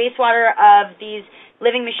the wastewater of these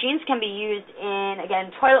living machines can be used in,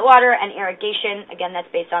 again, toilet water and irrigation. Again, that's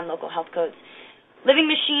based on local health codes. Living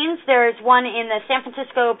machines, there's one in the San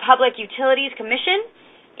Francisco Public Utilities Commission,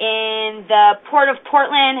 in the Port of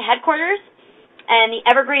Portland headquarters, and the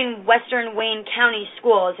Evergreen Western Wayne County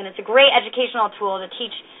schools. And it's a great educational tool to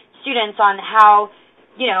teach students on how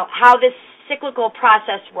this cyclical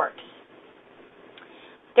process works.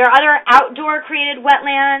 There are other outdoor created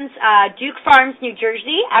wetlands. Duke Farms, New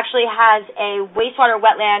Jersey, actually has a wastewater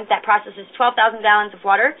wetland that processes 12,000 gallons of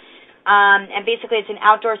water. And basically it's an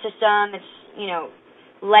outdoor system. It's,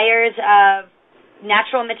 layers of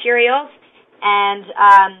natural materials.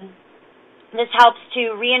 And this helps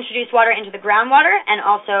to reintroduce water into the groundwater and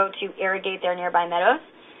also to irrigate their nearby meadows.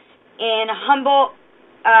 In Humboldt,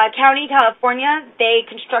 County, California, they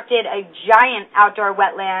constructed a giant outdoor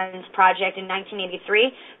wetlands project in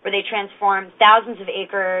 1983 where they transformed thousands of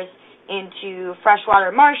acres into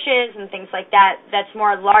freshwater marshes and things like that. That's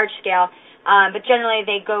more large scale. But generally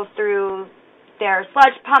they go through their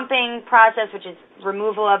sludge pumping process, which is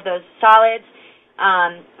removal of those solids,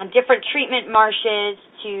 on different treatment marshes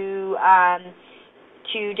to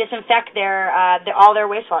disinfect all their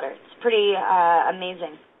wastewater. It's pretty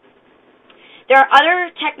amazing. There are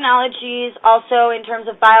other technologies also in terms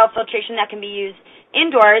of biofiltration that can be used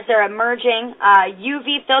indoors. They're emerging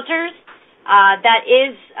UV filters. That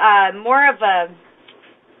is more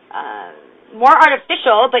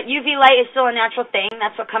artificial, but UV light is still a natural thing.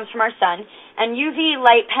 That's what comes from our sun. And UV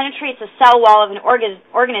light penetrates the cell wall of an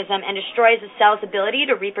organism and destroys the cell's ability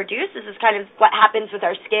to reproduce. This is kind of what happens with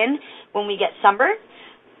our skin when we get sunburned.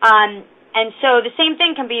 And so the same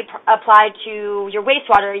thing can be applied to your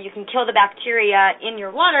wastewater. You can kill the bacteria in your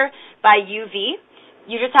water by UV.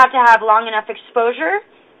 You just have to have long enough exposure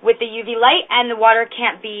with the UV light, and the water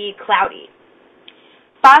can't be cloudy.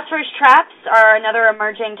 Phosphorus traps are another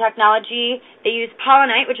emerging technology. They use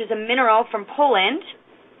polonite, which is a mineral from Poland.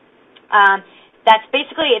 That's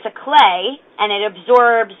basically, it's a clay, and it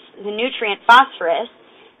absorbs the nutrient phosphorus.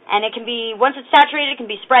 And it can be, once it's saturated, it can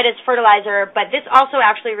be spread as fertilizer, but this also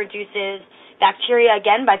actually reduces bacteria,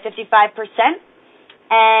 again, by 55%,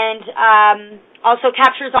 and also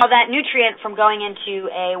captures all that nutrient from going into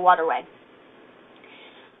a waterway.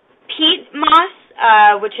 Peat moss,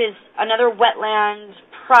 which is another wetland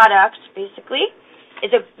product, basically,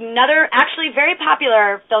 is another actually very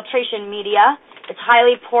popular filtration media. It's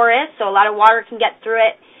highly porous, so a lot of water can get through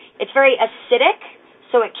it. It's very acidic,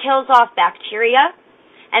 so it kills off bacteria.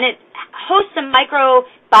 And it hosts a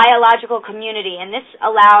microbiological community, and this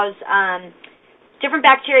allows different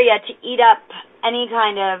bacteria to eat up any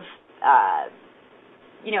kind of,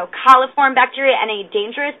 coliform bacteria, any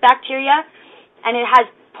dangerous bacteria, and it has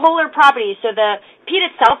polar properties. So the peat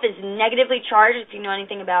itself is negatively charged, if you know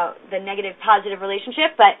anything about the negative-positive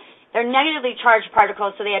relationship, but they're negatively charged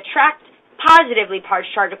particles, so they attract positively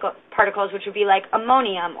charged particles, which would be like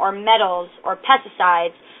ammonium or metals or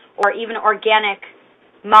pesticides or even organic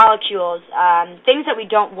molecules, things that we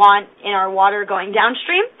don't want in our water going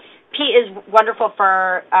downstream. Peat is wonderful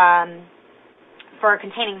for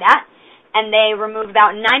containing that, and they remove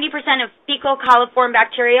about 90% of fecal coliform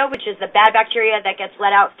bacteria, which is the bad bacteria that gets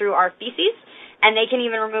let out through our feces, and they can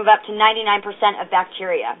even remove up to 99% of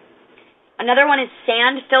bacteria. Another one is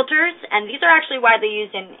sand filters, and these are actually widely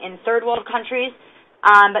used in third world countries,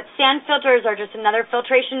 but sand filters are just another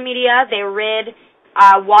filtration media. They rid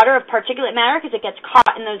water of particulate matter because it gets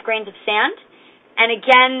caught in those grains of sand. And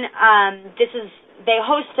again, they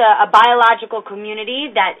host a biological community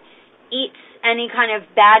that eats any kind of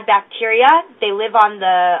bad bacteria. They live on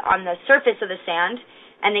the surface of the sand,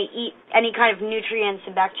 and they eat any kind of nutrients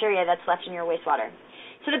and bacteria that's left in your wastewater.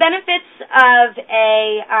 So the benefits of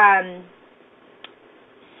a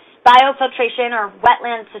biofiltration or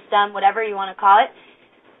wetland system, whatever you want to call it,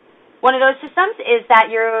 one of those systems is that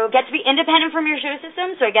you get to be independent from your sewer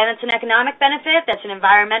system. So again, it's an economic benefit. That's an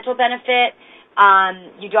environmental benefit.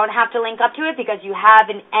 You don't have to link up to it because you have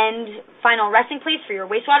an end final resting place for your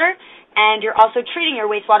wastewater, and you're also treating your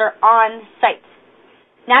wastewater on site.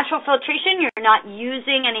 Natural filtration, you're not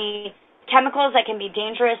using any chemicals that can be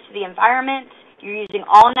dangerous to the environment. You're using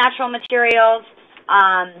all natural materials.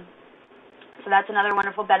 So that's another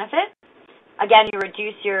wonderful benefit. Again, you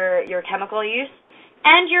reduce your chemical use.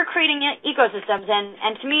 And you're creating ecosystems,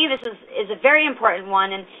 and to me this is a very important one.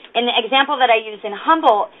 And in the example that I used in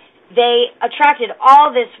Humboldt, they attracted all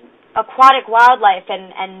this aquatic wildlife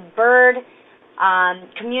and bird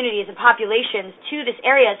communities and populations to this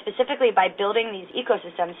area specifically by building these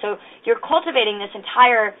ecosystems. So you're cultivating this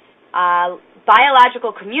entire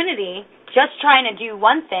biological community just trying to do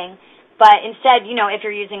one thing, but instead, if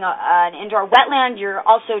you're using an indoor wetland, you're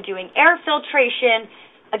also doing air filtration.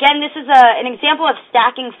 Again, this is an example of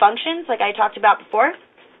stacking functions like I talked about before.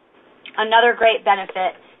 Another great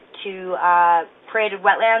benefit to created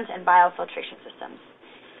wetlands and biofiltration systems.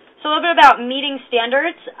 So a little bit about meeting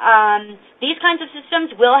standards. These kinds of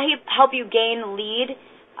systems will help you gain LEED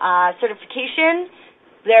certification.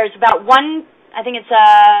 There's about 2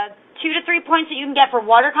 to 3 points that you can get for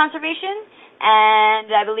water conservation,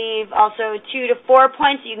 and I believe also 2 to 4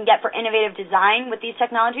 points that you can get for innovative design with these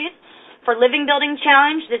technologies. For Living Building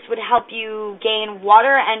Challenge, this would help you gain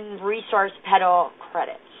water and resource pedal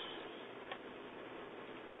credits.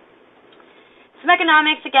 Some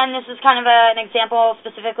economics, again, this is kind of an example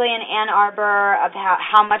specifically in Ann Arbor of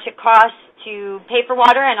how much it costs to pay for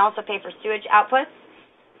water and also pay for sewage outputs.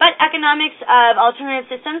 But economics of alternative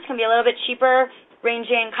systems can be a little bit cheaper,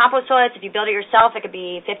 ranging compost toilets. If you build it yourself, it could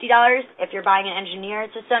be $50. If you're buying an engineered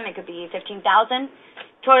system, it could be $15,000.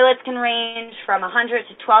 Toilets can range from $100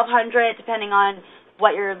 to $1,200, depending on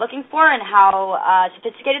what you're looking for and how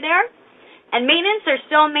sophisticated they are. And maintenance, there's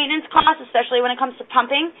still maintenance costs, especially when it comes to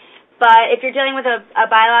pumping. But if you're dealing with a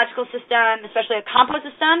biological system, especially a compost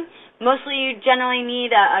system, mostly you generally need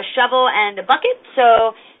a shovel and a bucket,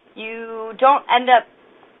 so you don't end up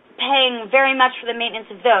paying very much for the maintenance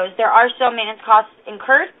of those. There are still maintenance costs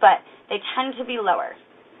incurred, but they tend to be lower.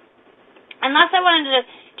 And last, I wanted to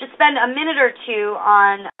just spend a minute or two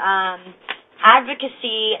on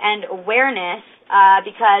advocacy and awareness,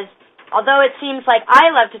 because although it seems like I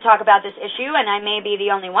love to talk about this issue, and I may be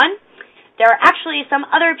the only one, there are actually some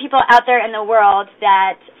other people out there in the world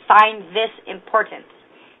that find this important.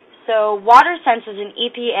 So WaterSense is an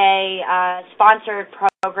EPA-sponsored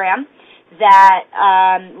program that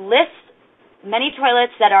lists many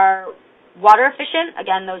toilets that are water efficient,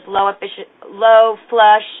 again, those low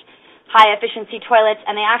flush, high efficiency toilets,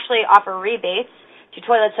 and they actually offer rebates to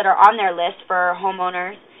toilets that are on their list for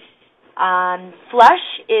homeowners. Flush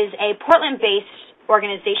is a Portland-based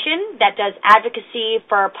organization that does advocacy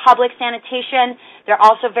for public sanitation. They're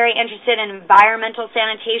also very interested in environmental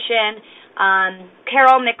sanitation.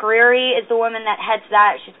 Carol McCreary is the woman that heads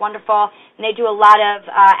that. She's wonderful, and they do a lot of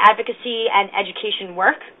advocacy and education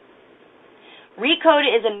work. Recode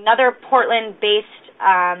is another Portland-based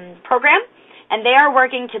program, and they are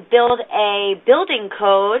working to build a building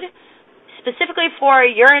code specifically for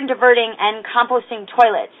urine diverting and composting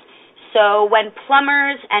toilets. So when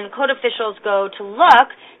plumbers and code officials go to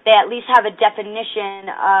look, they at least have a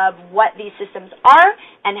definition of what these systems are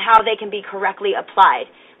and how they can be correctly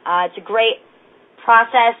applied. It's a great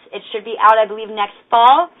process. It should be out, I believe, next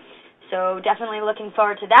fall, so definitely looking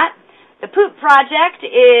forward to that. The Poop Project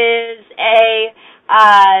is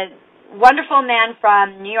a wonderful man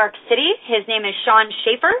from New York City. His name is Sean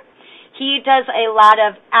Schaefer. He does a lot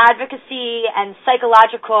of advocacy and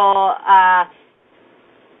psychological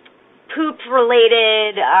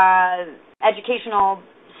poop-related educational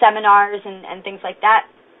seminars and things like that,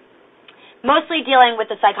 mostly dealing with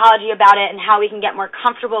the psychology about it and how we can get more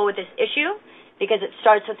comfortable with this issue, because it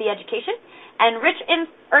starts with the education. And Rich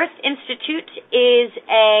Earth Institute is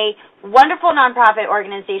a wonderful nonprofit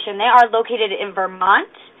organization. They are located in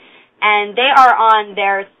Vermont, and they are on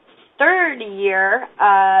their third year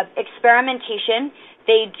of experimentation.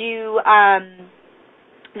 They do,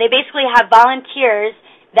 they basically have volunteers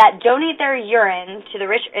that donate their urine to the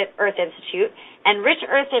Rich Earth Institute, and Rich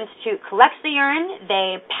Earth Institute collects the urine,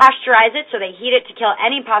 they pasteurize it, so they heat it to kill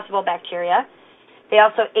any possible bacteria. They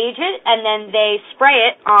also age it, and then they spray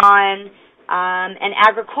it on an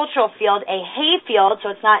agricultural field, a hay field,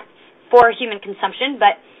 so it's not for human consumption,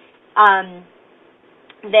 but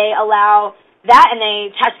they allow that, and they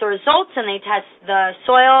test the results, and they test the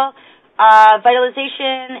soil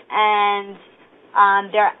vitalization, and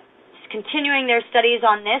they're continuing their studies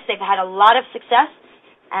on this. They've had a lot of success,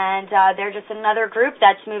 and they're just another group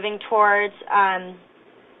that's moving towards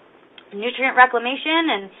nutrient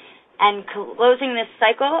reclamation and closing this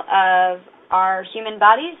cycle of our human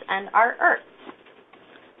bodies and our earth.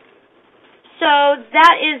 So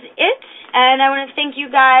that is it, and I want to thank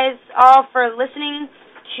you guys all for listening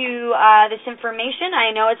to this information.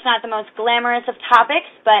 I know it's not the most glamorous of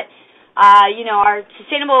topics, but you know, our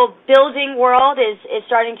sustainable building world is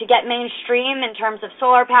starting to get mainstream in terms of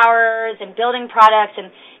solar powers and building products,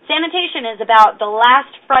 and sanitation is about the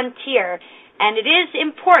last frontier, and it is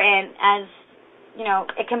important, as you know,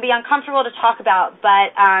 it can be uncomfortable to talk about,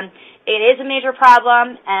 but it is a major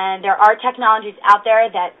problem, and there are technologies out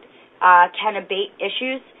there that can abate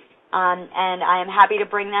issues, and I am happy to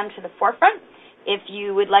bring them to the forefront. If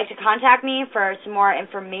you would like to contact me for some more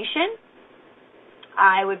information,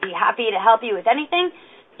 I would be happy to help you with anything.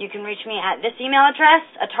 You can reach me at this email address,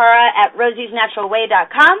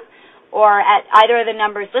 atara@rosiesnaturalway.com, or at either of the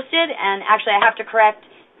numbers listed. And actually, I have to correct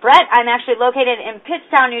Brett. I'm actually located in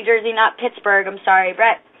Pittstown, New Jersey, not Pittsburgh. I'm sorry,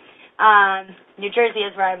 Brett. New Jersey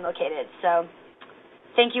is where I'm located. So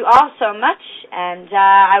thank you all so much, and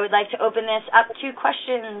I would like to open this up to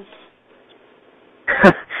questions.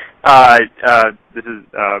 This is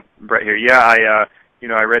Brett here. Yeah,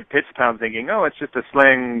 I read Pittstown thinking, oh, it's just a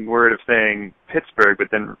slang word of saying Pittsburgh, but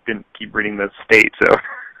then didn't keep reading the state, so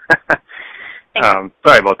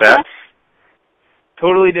sorry about that.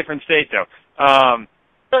 Totally different state, though.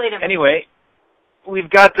 Totally different. Anyway, we've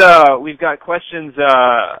got questions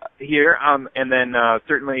here, and then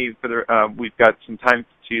certainly for the we've got some time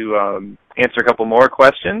to answer a couple more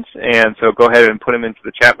questions, and so go ahead and put them into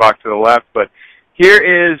the chat box to the left. But Here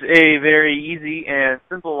is a very easy and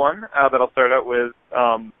simple one that I'll start out with.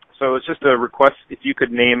 So it's just a request if you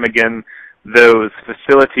could name again those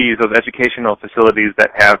facilities, those educational facilities that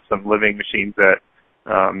have some living machines that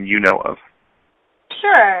you know of.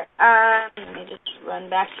 Sure. Let me just run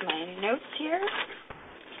back to my notes here.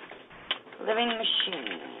 Living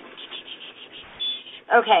machine.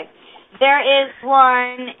 Okay. There is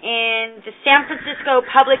one in the San Francisco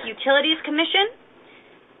Public Utilities Commission,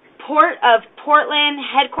 Port of Portland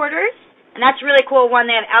headquarters, and that's a really cool one.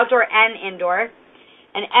 They have outdoor and indoor.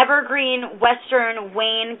 And Evergreen Western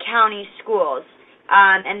Wayne County Schools,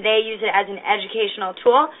 and they use it as an educational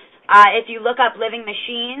tool. If you look up living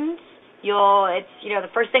machines, it's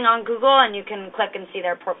the first thing on Google, and you can click and see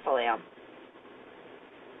their portfolio.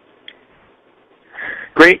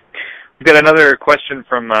 Great. We've got another question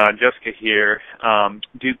from Jessica here.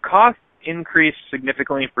 Do costs increase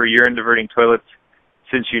significantly for urine diverting toilets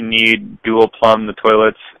since you need dual plumb the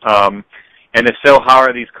toilets? And if so, how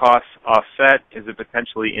are these costs offset? Is it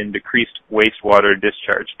potentially in decreased wastewater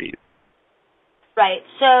discharge fees? Right.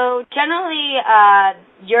 So generally,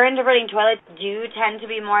 urine diverting toilets do tend to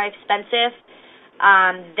be more expensive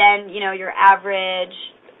than your average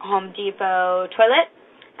Home Depot toilet,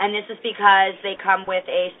 and this is because they come with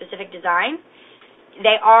a specific design.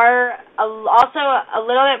 They are also a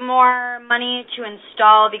little bit more money to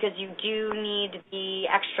install because you do need the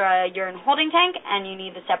extra urine holding tank and you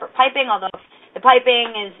need the separate piping, although the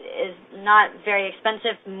piping is not very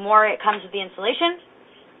expensive. More it comes with the installation.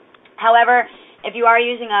 However, if you are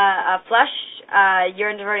using a flush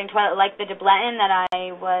urine diverting toilet like the Debleton that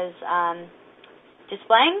I was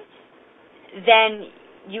displaying, then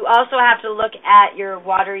you also have to look at your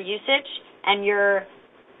water usage and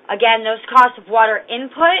again, those costs of water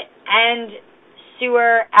input and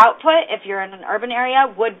sewer output, if you're in an urban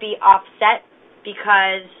area, would be offset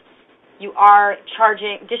because you are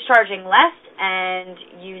discharging less and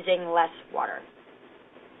using less water.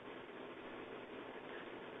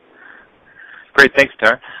 Great, thanks,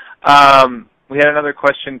 Tara. We had another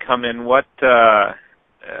question come in.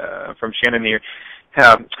 From Shannon here.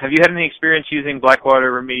 Have you had any experience using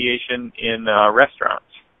Blackwater remediation in restaurants?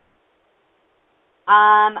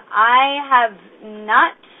 I have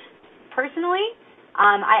not personally.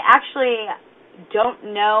 I actually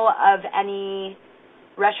don't know of any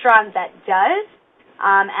restaurant that does,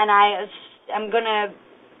 and I'm going to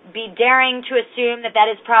be daring to assume that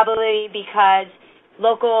is probably because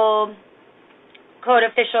local code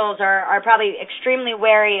officials are probably extremely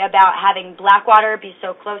wary about having Blackwater be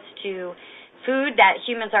so close to food that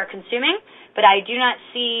humans are consuming. But I do not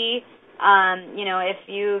see, if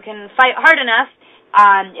you can fight hard enough,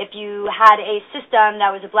 if you had a system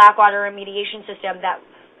that was a Blackwater remediation system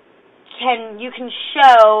you can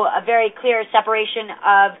show a very clear separation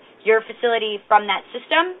of your facility from that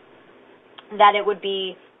system, that it would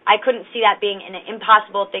be, I couldn't see that being an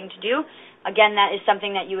impossible thing to do. Again, that is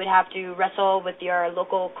something that you would have to wrestle with your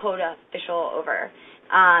local code official over.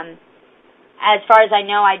 As far as I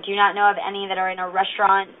know, I do not know of any that are in a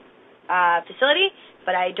restaurant facility,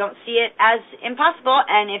 but I don't see it as impossible.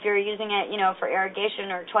 And if you're using it, for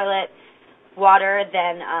irrigation or toilet water,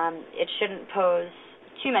 then it shouldn't pose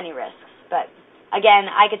too many risks. But again,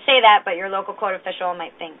 I could say that, but your local code official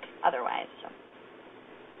might think otherwise. So.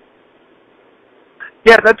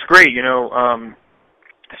 Yeah, that's great.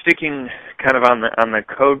 Sticking kind of on the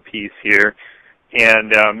code piece here,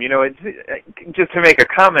 and just to make a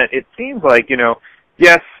comment, it seems like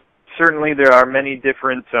yes, certainly there are many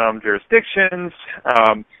different jurisdictions,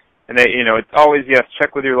 and it's always yes,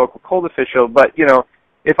 check with your local code official. But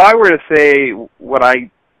if I were to say what I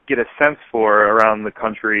get a sense for around the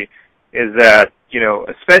country is that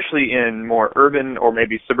especially in more urban or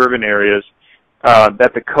maybe suburban areas,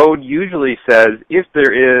 that the code usually says if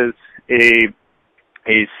there is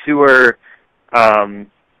a sewer,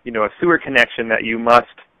 a sewer connection that you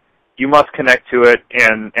must connect to it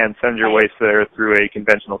and send your waste there through a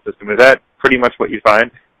conventional system. Is that pretty much what you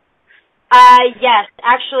find? Yes,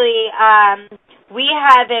 actually, we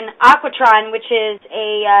have an Aquatron, which is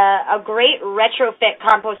a great retrofit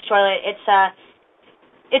compost toilet.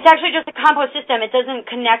 It's actually just a compost system. It doesn't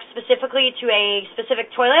connect specifically to a specific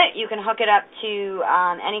toilet. You can hook it up to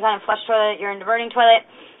any kind of flush toilet, urine diverting toilet.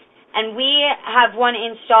 And we have one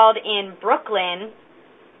installed in Brooklyn,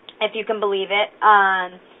 if you can believe it,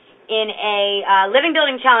 in a Living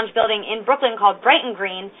Building Challenge building in Brooklyn called Bright and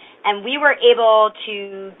Green. And we were able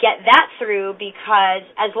to get that through because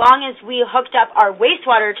as long as we hooked up our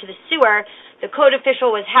wastewater to the sewer, the code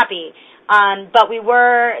official was happy. But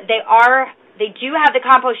they do have the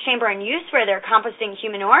compost chamber in use where they're composting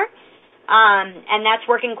human manure. and that's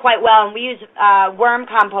working quite well. And we use worm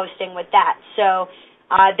composting with that. So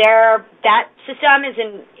that system is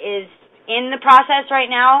in the process right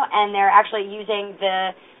now, and they're actually using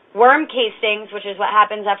the worm castings, which is what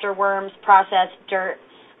happens after worms process dirt,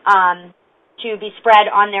 to be spread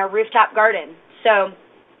on their rooftop garden. So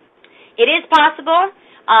it is possible.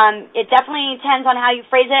 It definitely depends on how you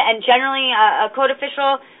phrase it, and generally a code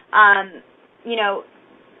official,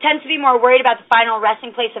 tends to be more worried about the final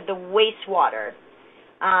resting place of the wastewater,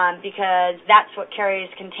 because that's what carries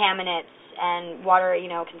contaminants and water,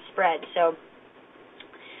 can spread. So,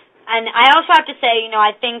 and I also have to say,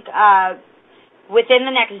 I think within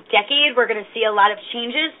the next decade we're going to see a lot of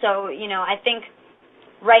changes. So, I think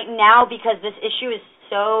right now, because this issue is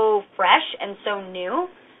so fresh and so new,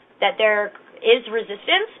 that there is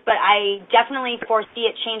resistance, but I definitely foresee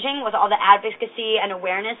it changing with all the advocacy and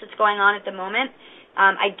awareness that's going on at the moment.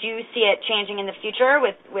 I do see it changing in the future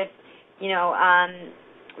with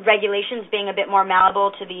regulations being a bit more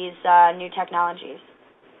malleable to these new technologies.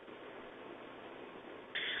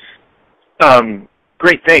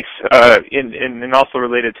 Great, thanks. And also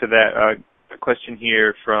related to that, a question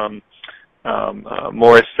here from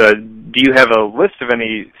Morris. Do you have a list of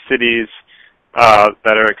any cities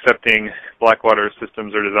that are accepting Blackwater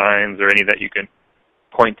systems or designs, or any that you can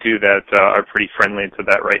point to that are pretty friendly to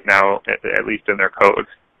that right now, at least in their code?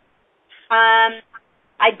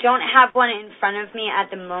 I don't have one in front of me at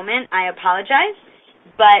the moment. I apologize.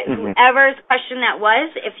 But whoever's question that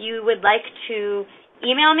was, if you would like to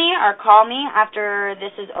email me or call me after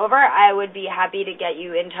this is over, I would be happy to get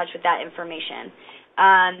you in touch with that information.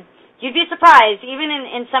 You'd be surprised, even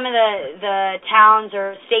in some of the towns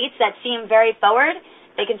or states that seem very forward,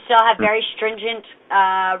 they can still have very stringent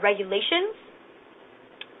regulations.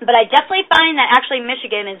 But I definitely find that actually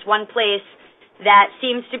Michigan is one place that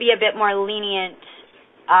seems to be a bit more lenient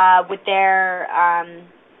with the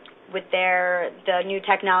new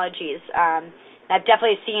technologies. I've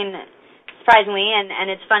definitely seen, surprisingly, and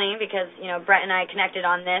it's funny because Brett and I connected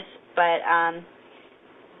on this, but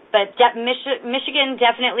Michigan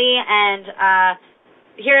definitely, and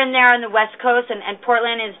here and there on the West Coast, and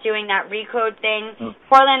Portland is doing that recode thing.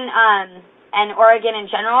 Portland and Oregon in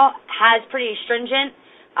general has pretty stringent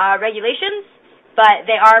regulations, but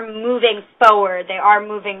they are moving forward. They are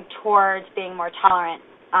moving towards being more tolerant.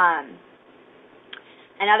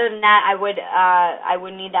 And other than that, I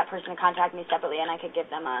would need that person to contact me separately, and I could give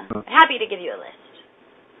them happy to give you a list.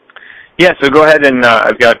 Yeah, so go ahead, and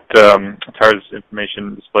I've got Tara's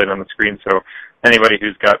information displayed on the screen, so anybody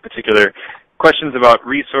who's got particular questions about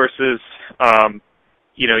resources,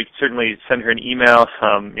 you can certainly send her an email.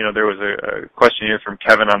 There was a question here from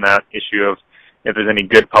Kevin on that issue of if there's any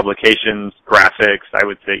good publications, graphics, I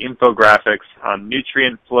would say infographics on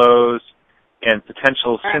nutrient flows and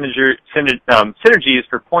potential synergies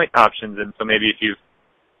for point options. And so maybe if you've,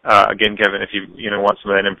 again, Kevin, if you want some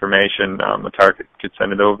of that information, Atara could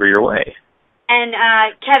send it over your way. And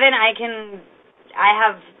Kevin, I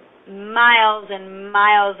have miles and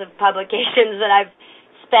miles of publications that I've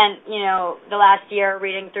spent, the last year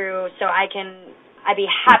reading through, so I'd be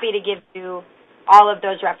happy to give you all of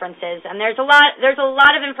those references. And there's a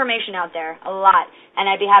lot of information out there, a lot, and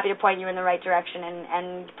I'd be happy to point you in the right direction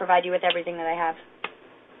and provide you with everything that I have.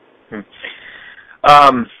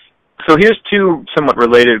 So here's two somewhat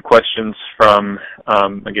related questions from,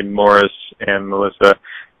 again, Morris and Melissa.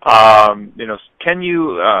 Can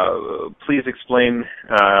you please explain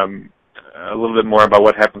a little bit more about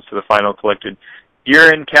what happens to the final collected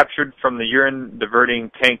urine captured from the urine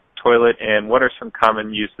diverting tank toilet, and what are some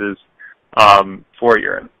common uses for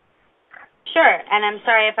urine? Sure, and I'm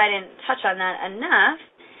sorry if I didn't touch on that enough.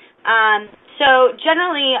 So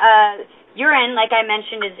generally, urine, like I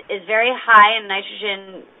mentioned, is very high in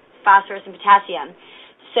nitrogen, phosphorus, and potassium.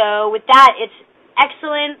 So with that, it's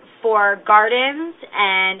excellent for gardens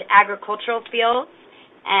and agricultural fields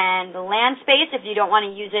and the land space if you don't want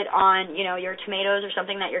to use it on, your tomatoes or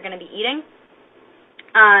something that you're going to be eating.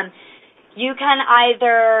 You can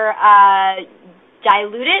either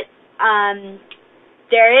dilute it.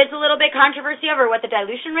 There is a little bit controversy over what the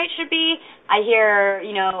dilution rate should be. I hear,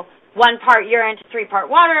 1 part urine to 3 part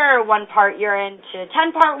water, or 1 part urine to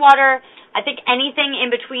 10 part water. I think anything in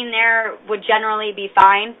between there would generally be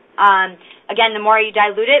fine. Again, the more you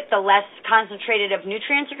dilute it, the less concentrated of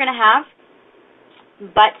nutrients you're going to have.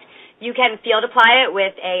 But you can field apply it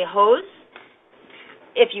with a hose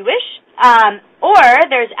if you wish. Or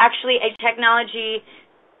there's actually a technology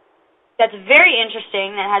that's very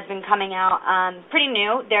interesting that has been coming out, pretty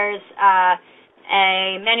new. There's a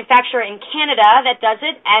manufacturer in Canada that does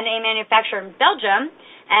it and a manufacturer in Belgium,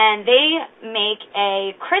 and they make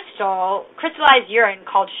a crystallized urine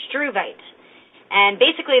called struvite. And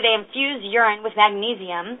basically they infuse urine with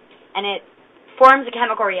magnesium, and it forms a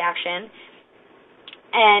chemical reaction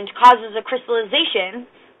and causes a crystallization,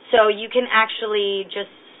 so you can actually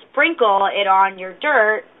just sprinkle it on your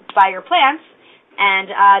dirt by your plants, and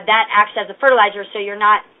that acts as a fertilizer, so you're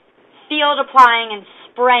not field applying and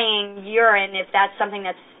spraying urine. If that's something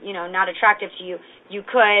that's, not attractive to you, you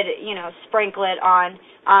could, sprinkle it on.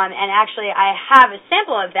 And actually, I have a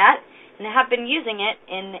sample of that, and I have been using it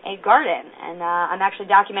in a garden, and I'm actually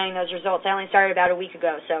documenting those results. I only started about a week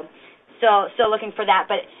ago, so still looking for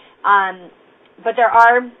that. But there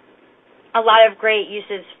are a lot of great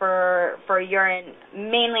uses for urine,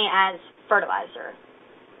 mainly as fertilizer.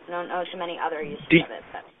 I don't know too many other uses of it.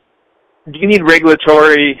 But. Do you need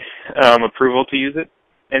regulatory approval to use it?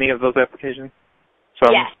 Any of those applications?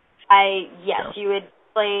 Yes, you would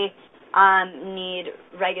need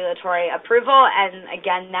regulatory approval, and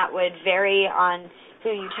again, that would vary on who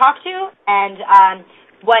you talk to, and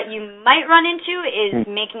what you might run into is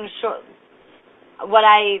making sure. What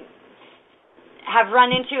I have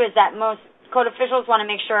run into is that most code officials want to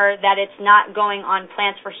make sure that it's not going on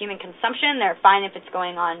plants for human consumption. They're fine if it's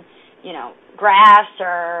going on, grass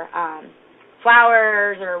or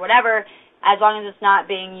flowers or whatever, as long as it's not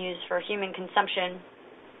being used for human consumption.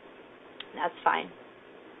 That's fine.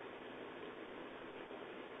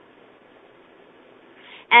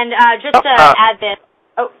 And just to add this,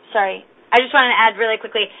 I just want to add really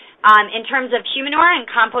quickly, in terms of human manure and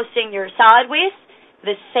composting your solid waste,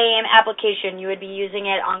 the same application. You would be using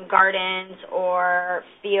it on gardens or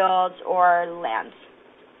fields or lands.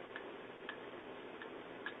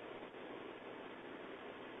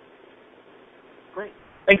 Great.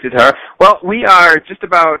 Thanks, Tara. Well, we are just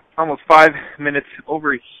about almost 5 minutes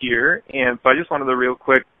over here, and so I just wanted to real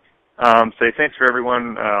quick say thanks for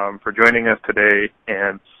everyone for joining us today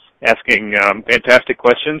and asking fantastic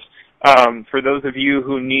questions. For those of you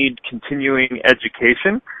who need continuing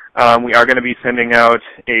education, we are going to be sending out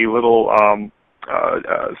a little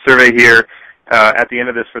survey here at the end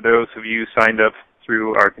of this for those of you signed up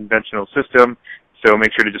through our conventional system. So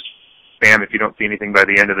make sure to just spam if you don't see anything by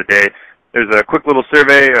the end of the day. There's a quick little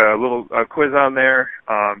survey, a little quiz on there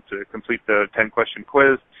to complete the 10-question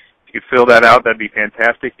quiz. If you could fill that out, that'd be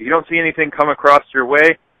fantastic. If you don't see anything come across your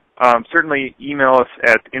way, certainly email us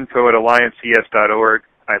at info@alliancecs.org.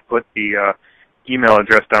 I put the email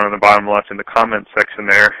address down on the bottom left in the comments section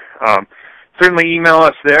there. Certainly email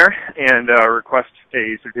us there and request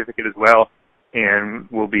a certificate as well, and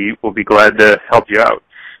we'll be glad to help you out.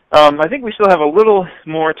 I think we still have a little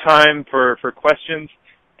more time for questions,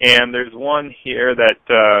 and there's one here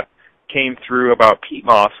that came through about peat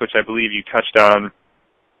moss, which I believe you touched on,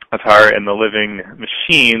 Atara, in the living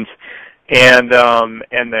machines, and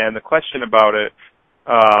then the question about it.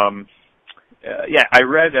 I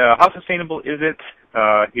read, how sustainable is it,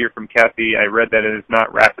 here from Kathy. I read that it is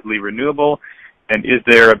not rapidly renewable, and is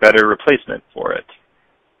there a better replacement for it?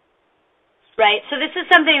 Right, so this is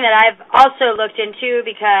something that I've also looked into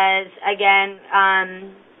because, again,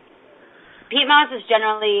 peat moss is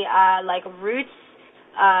generally like roots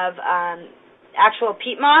of actual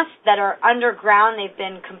peat moss that are underground. They've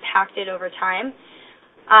been compacted over time.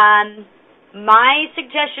 My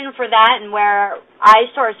suggestion for that, and where I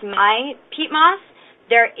source my peat moss,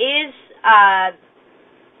 there is a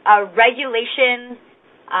regulation,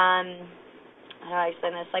 how do I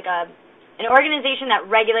explain this, like an organization that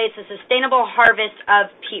regulates the sustainable harvest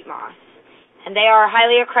of peat moss. And they are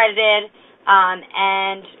highly accredited,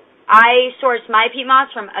 and I source my peat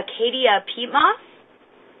moss from Acadia Peat Moss,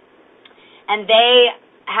 and they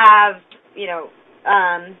have,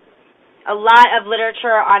 a lot of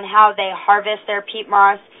literature on how they harvest their peat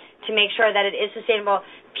moss to make sure that it is sustainable.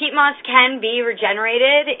 Peat moss can be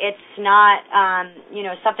regenerated. It's not,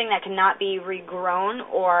 something that cannot be regrown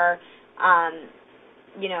or,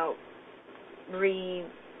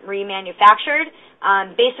 remanufactured.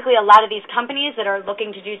 Basically, a lot of these companies that are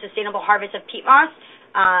looking to do sustainable harvest of peat moss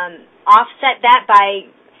offset that by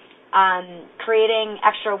creating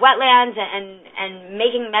extra wetlands and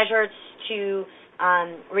making measures to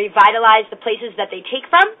revitalize the places that they take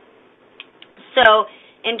from. So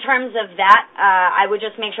in terms of that, I would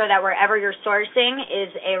just make sure that wherever you're sourcing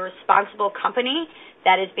is a responsible company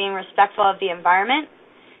that is being respectful of the environment.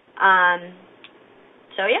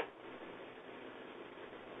 Yeah.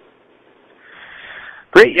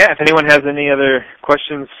 Great. Yeah, if anyone has any other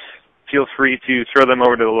questions, feel free to throw them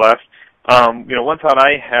over to the left. One thought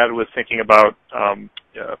I had was thinking about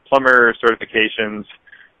plumber certifications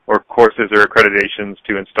or courses or accreditations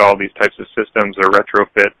to install these types of systems or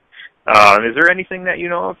retrofit. Is there anything that you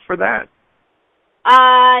know of for that?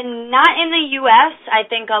 Not in the U.S. I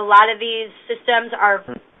think a lot of these systems are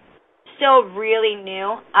still really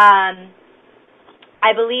new.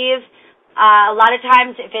 I believe a lot of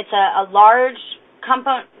times if it's a large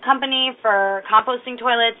company for composting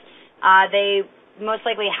toilets, they most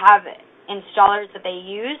likely have installers that they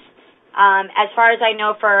use. As far as I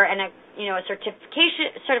know, for a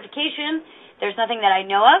certification, there's nothing that I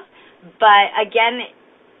know of. But again,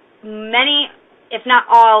 many, if not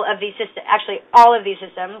all of these systems, actually all of these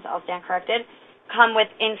systems, I'll stand corrected, come with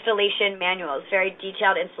installation manuals, very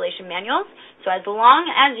detailed installation manuals. So as long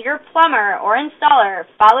as your plumber or installer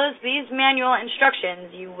follows these manual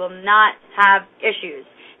instructions, you will not have issues.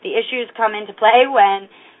 The issues come into play when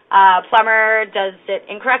a plumber does it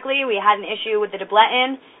incorrectly. We had an issue with the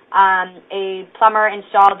Debleton. A plumber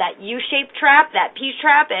installed that U-shaped trap, that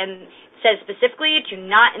P-trap, and said specifically to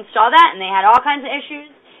not install that, and they had all kinds of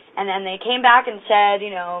issues. And then they came back and said,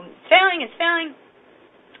 it's failing.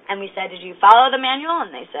 And we said, did you follow the manual?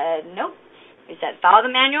 And they said, nope. We said, follow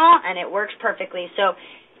the manual, and it works perfectly. So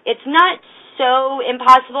it's not so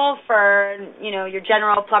impossible for, your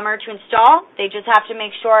general plumber to install. They just have to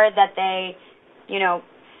make sure that they,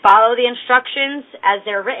 follow the instructions as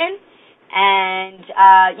they're written and,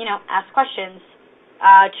 ask questions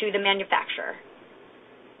to the manufacturer.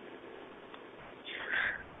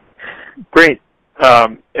 Great.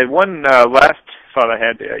 And one last thought I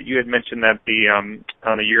had, you had mentioned that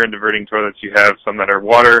on the urine diverting toilets you have some that are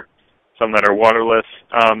water, some that are waterless.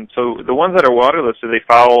 So the ones that are waterless, do they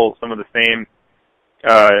follow some of the same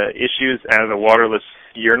issues as a waterless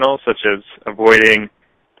urinal, such as avoiding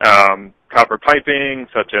copper piping,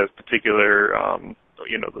 such as particular,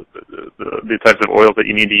 the types of oils that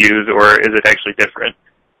you need to use, or is it actually different?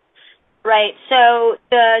 Right. So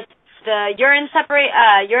the urine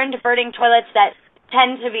diverting toilets that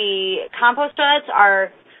tend to be compost toilets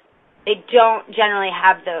they don't generally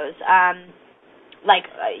have those, like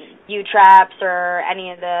U-traps or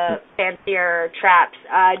any of the fancier traps.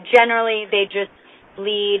 Generally, they just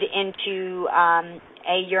lead into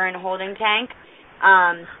a urine holding tank,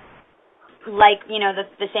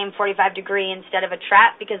 the same 45 degree instead of a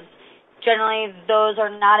trap, because generally those are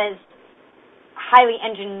not as highly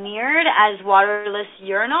engineered as waterless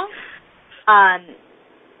urinals,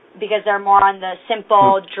 because they're more on the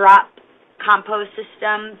simple drop compost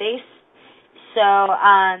system base. So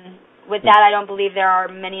with that, I don't believe there are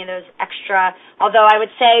many of those extra, although I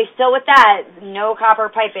would say still with that, no copper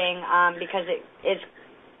piping, because it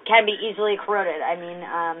can be easily corroded. I mean,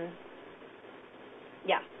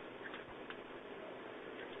 yeah.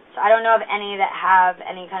 So I don't know of any that have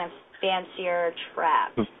any kind of fancier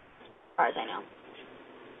traps, as far as I know.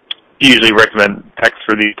 You usually recommend PEX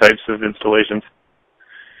for these types of installations?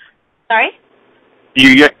 Sorry? Do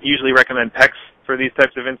you usually recommend PEX for these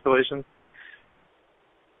types of installations?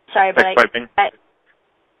 Sorry, but PEX piping.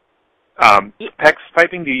 PEX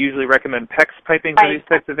piping, do you usually recommend PEX piping for these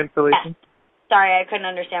types of installations? Yes. Sorry, I couldn't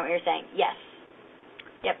understand what you're saying. Yes.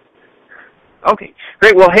 Yep. Okay,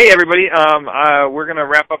 great. Well, hey, everybody. We're going to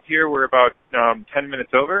wrap up here. We're about 10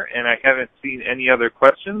 minutes over, and I haven't seen any other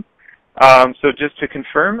questions. So just to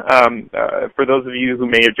confirm, for those of you who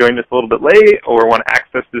may have joined us a little bit late or want to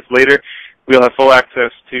access this later, we'll have full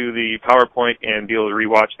access to the PowerPoint and be able to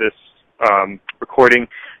rewatch this recording,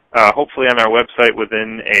 hopefully on our website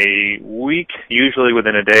within a week, usually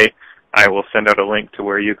within a day. I will send out a link to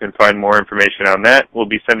where you can find more information on that. We'll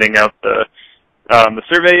be sending out the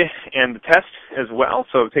survey and the test as well,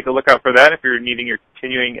 so take a look out for that if you're needing your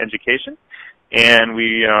continuing education. And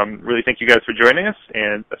we really thank you guys for joining us,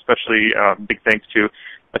 and especially big thanks to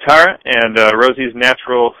Atara and Rosie's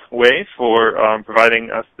Natural Way for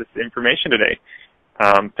providing us this information today.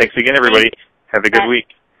 Thanks again, everybody. Have a good week.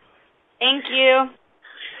 Thank you.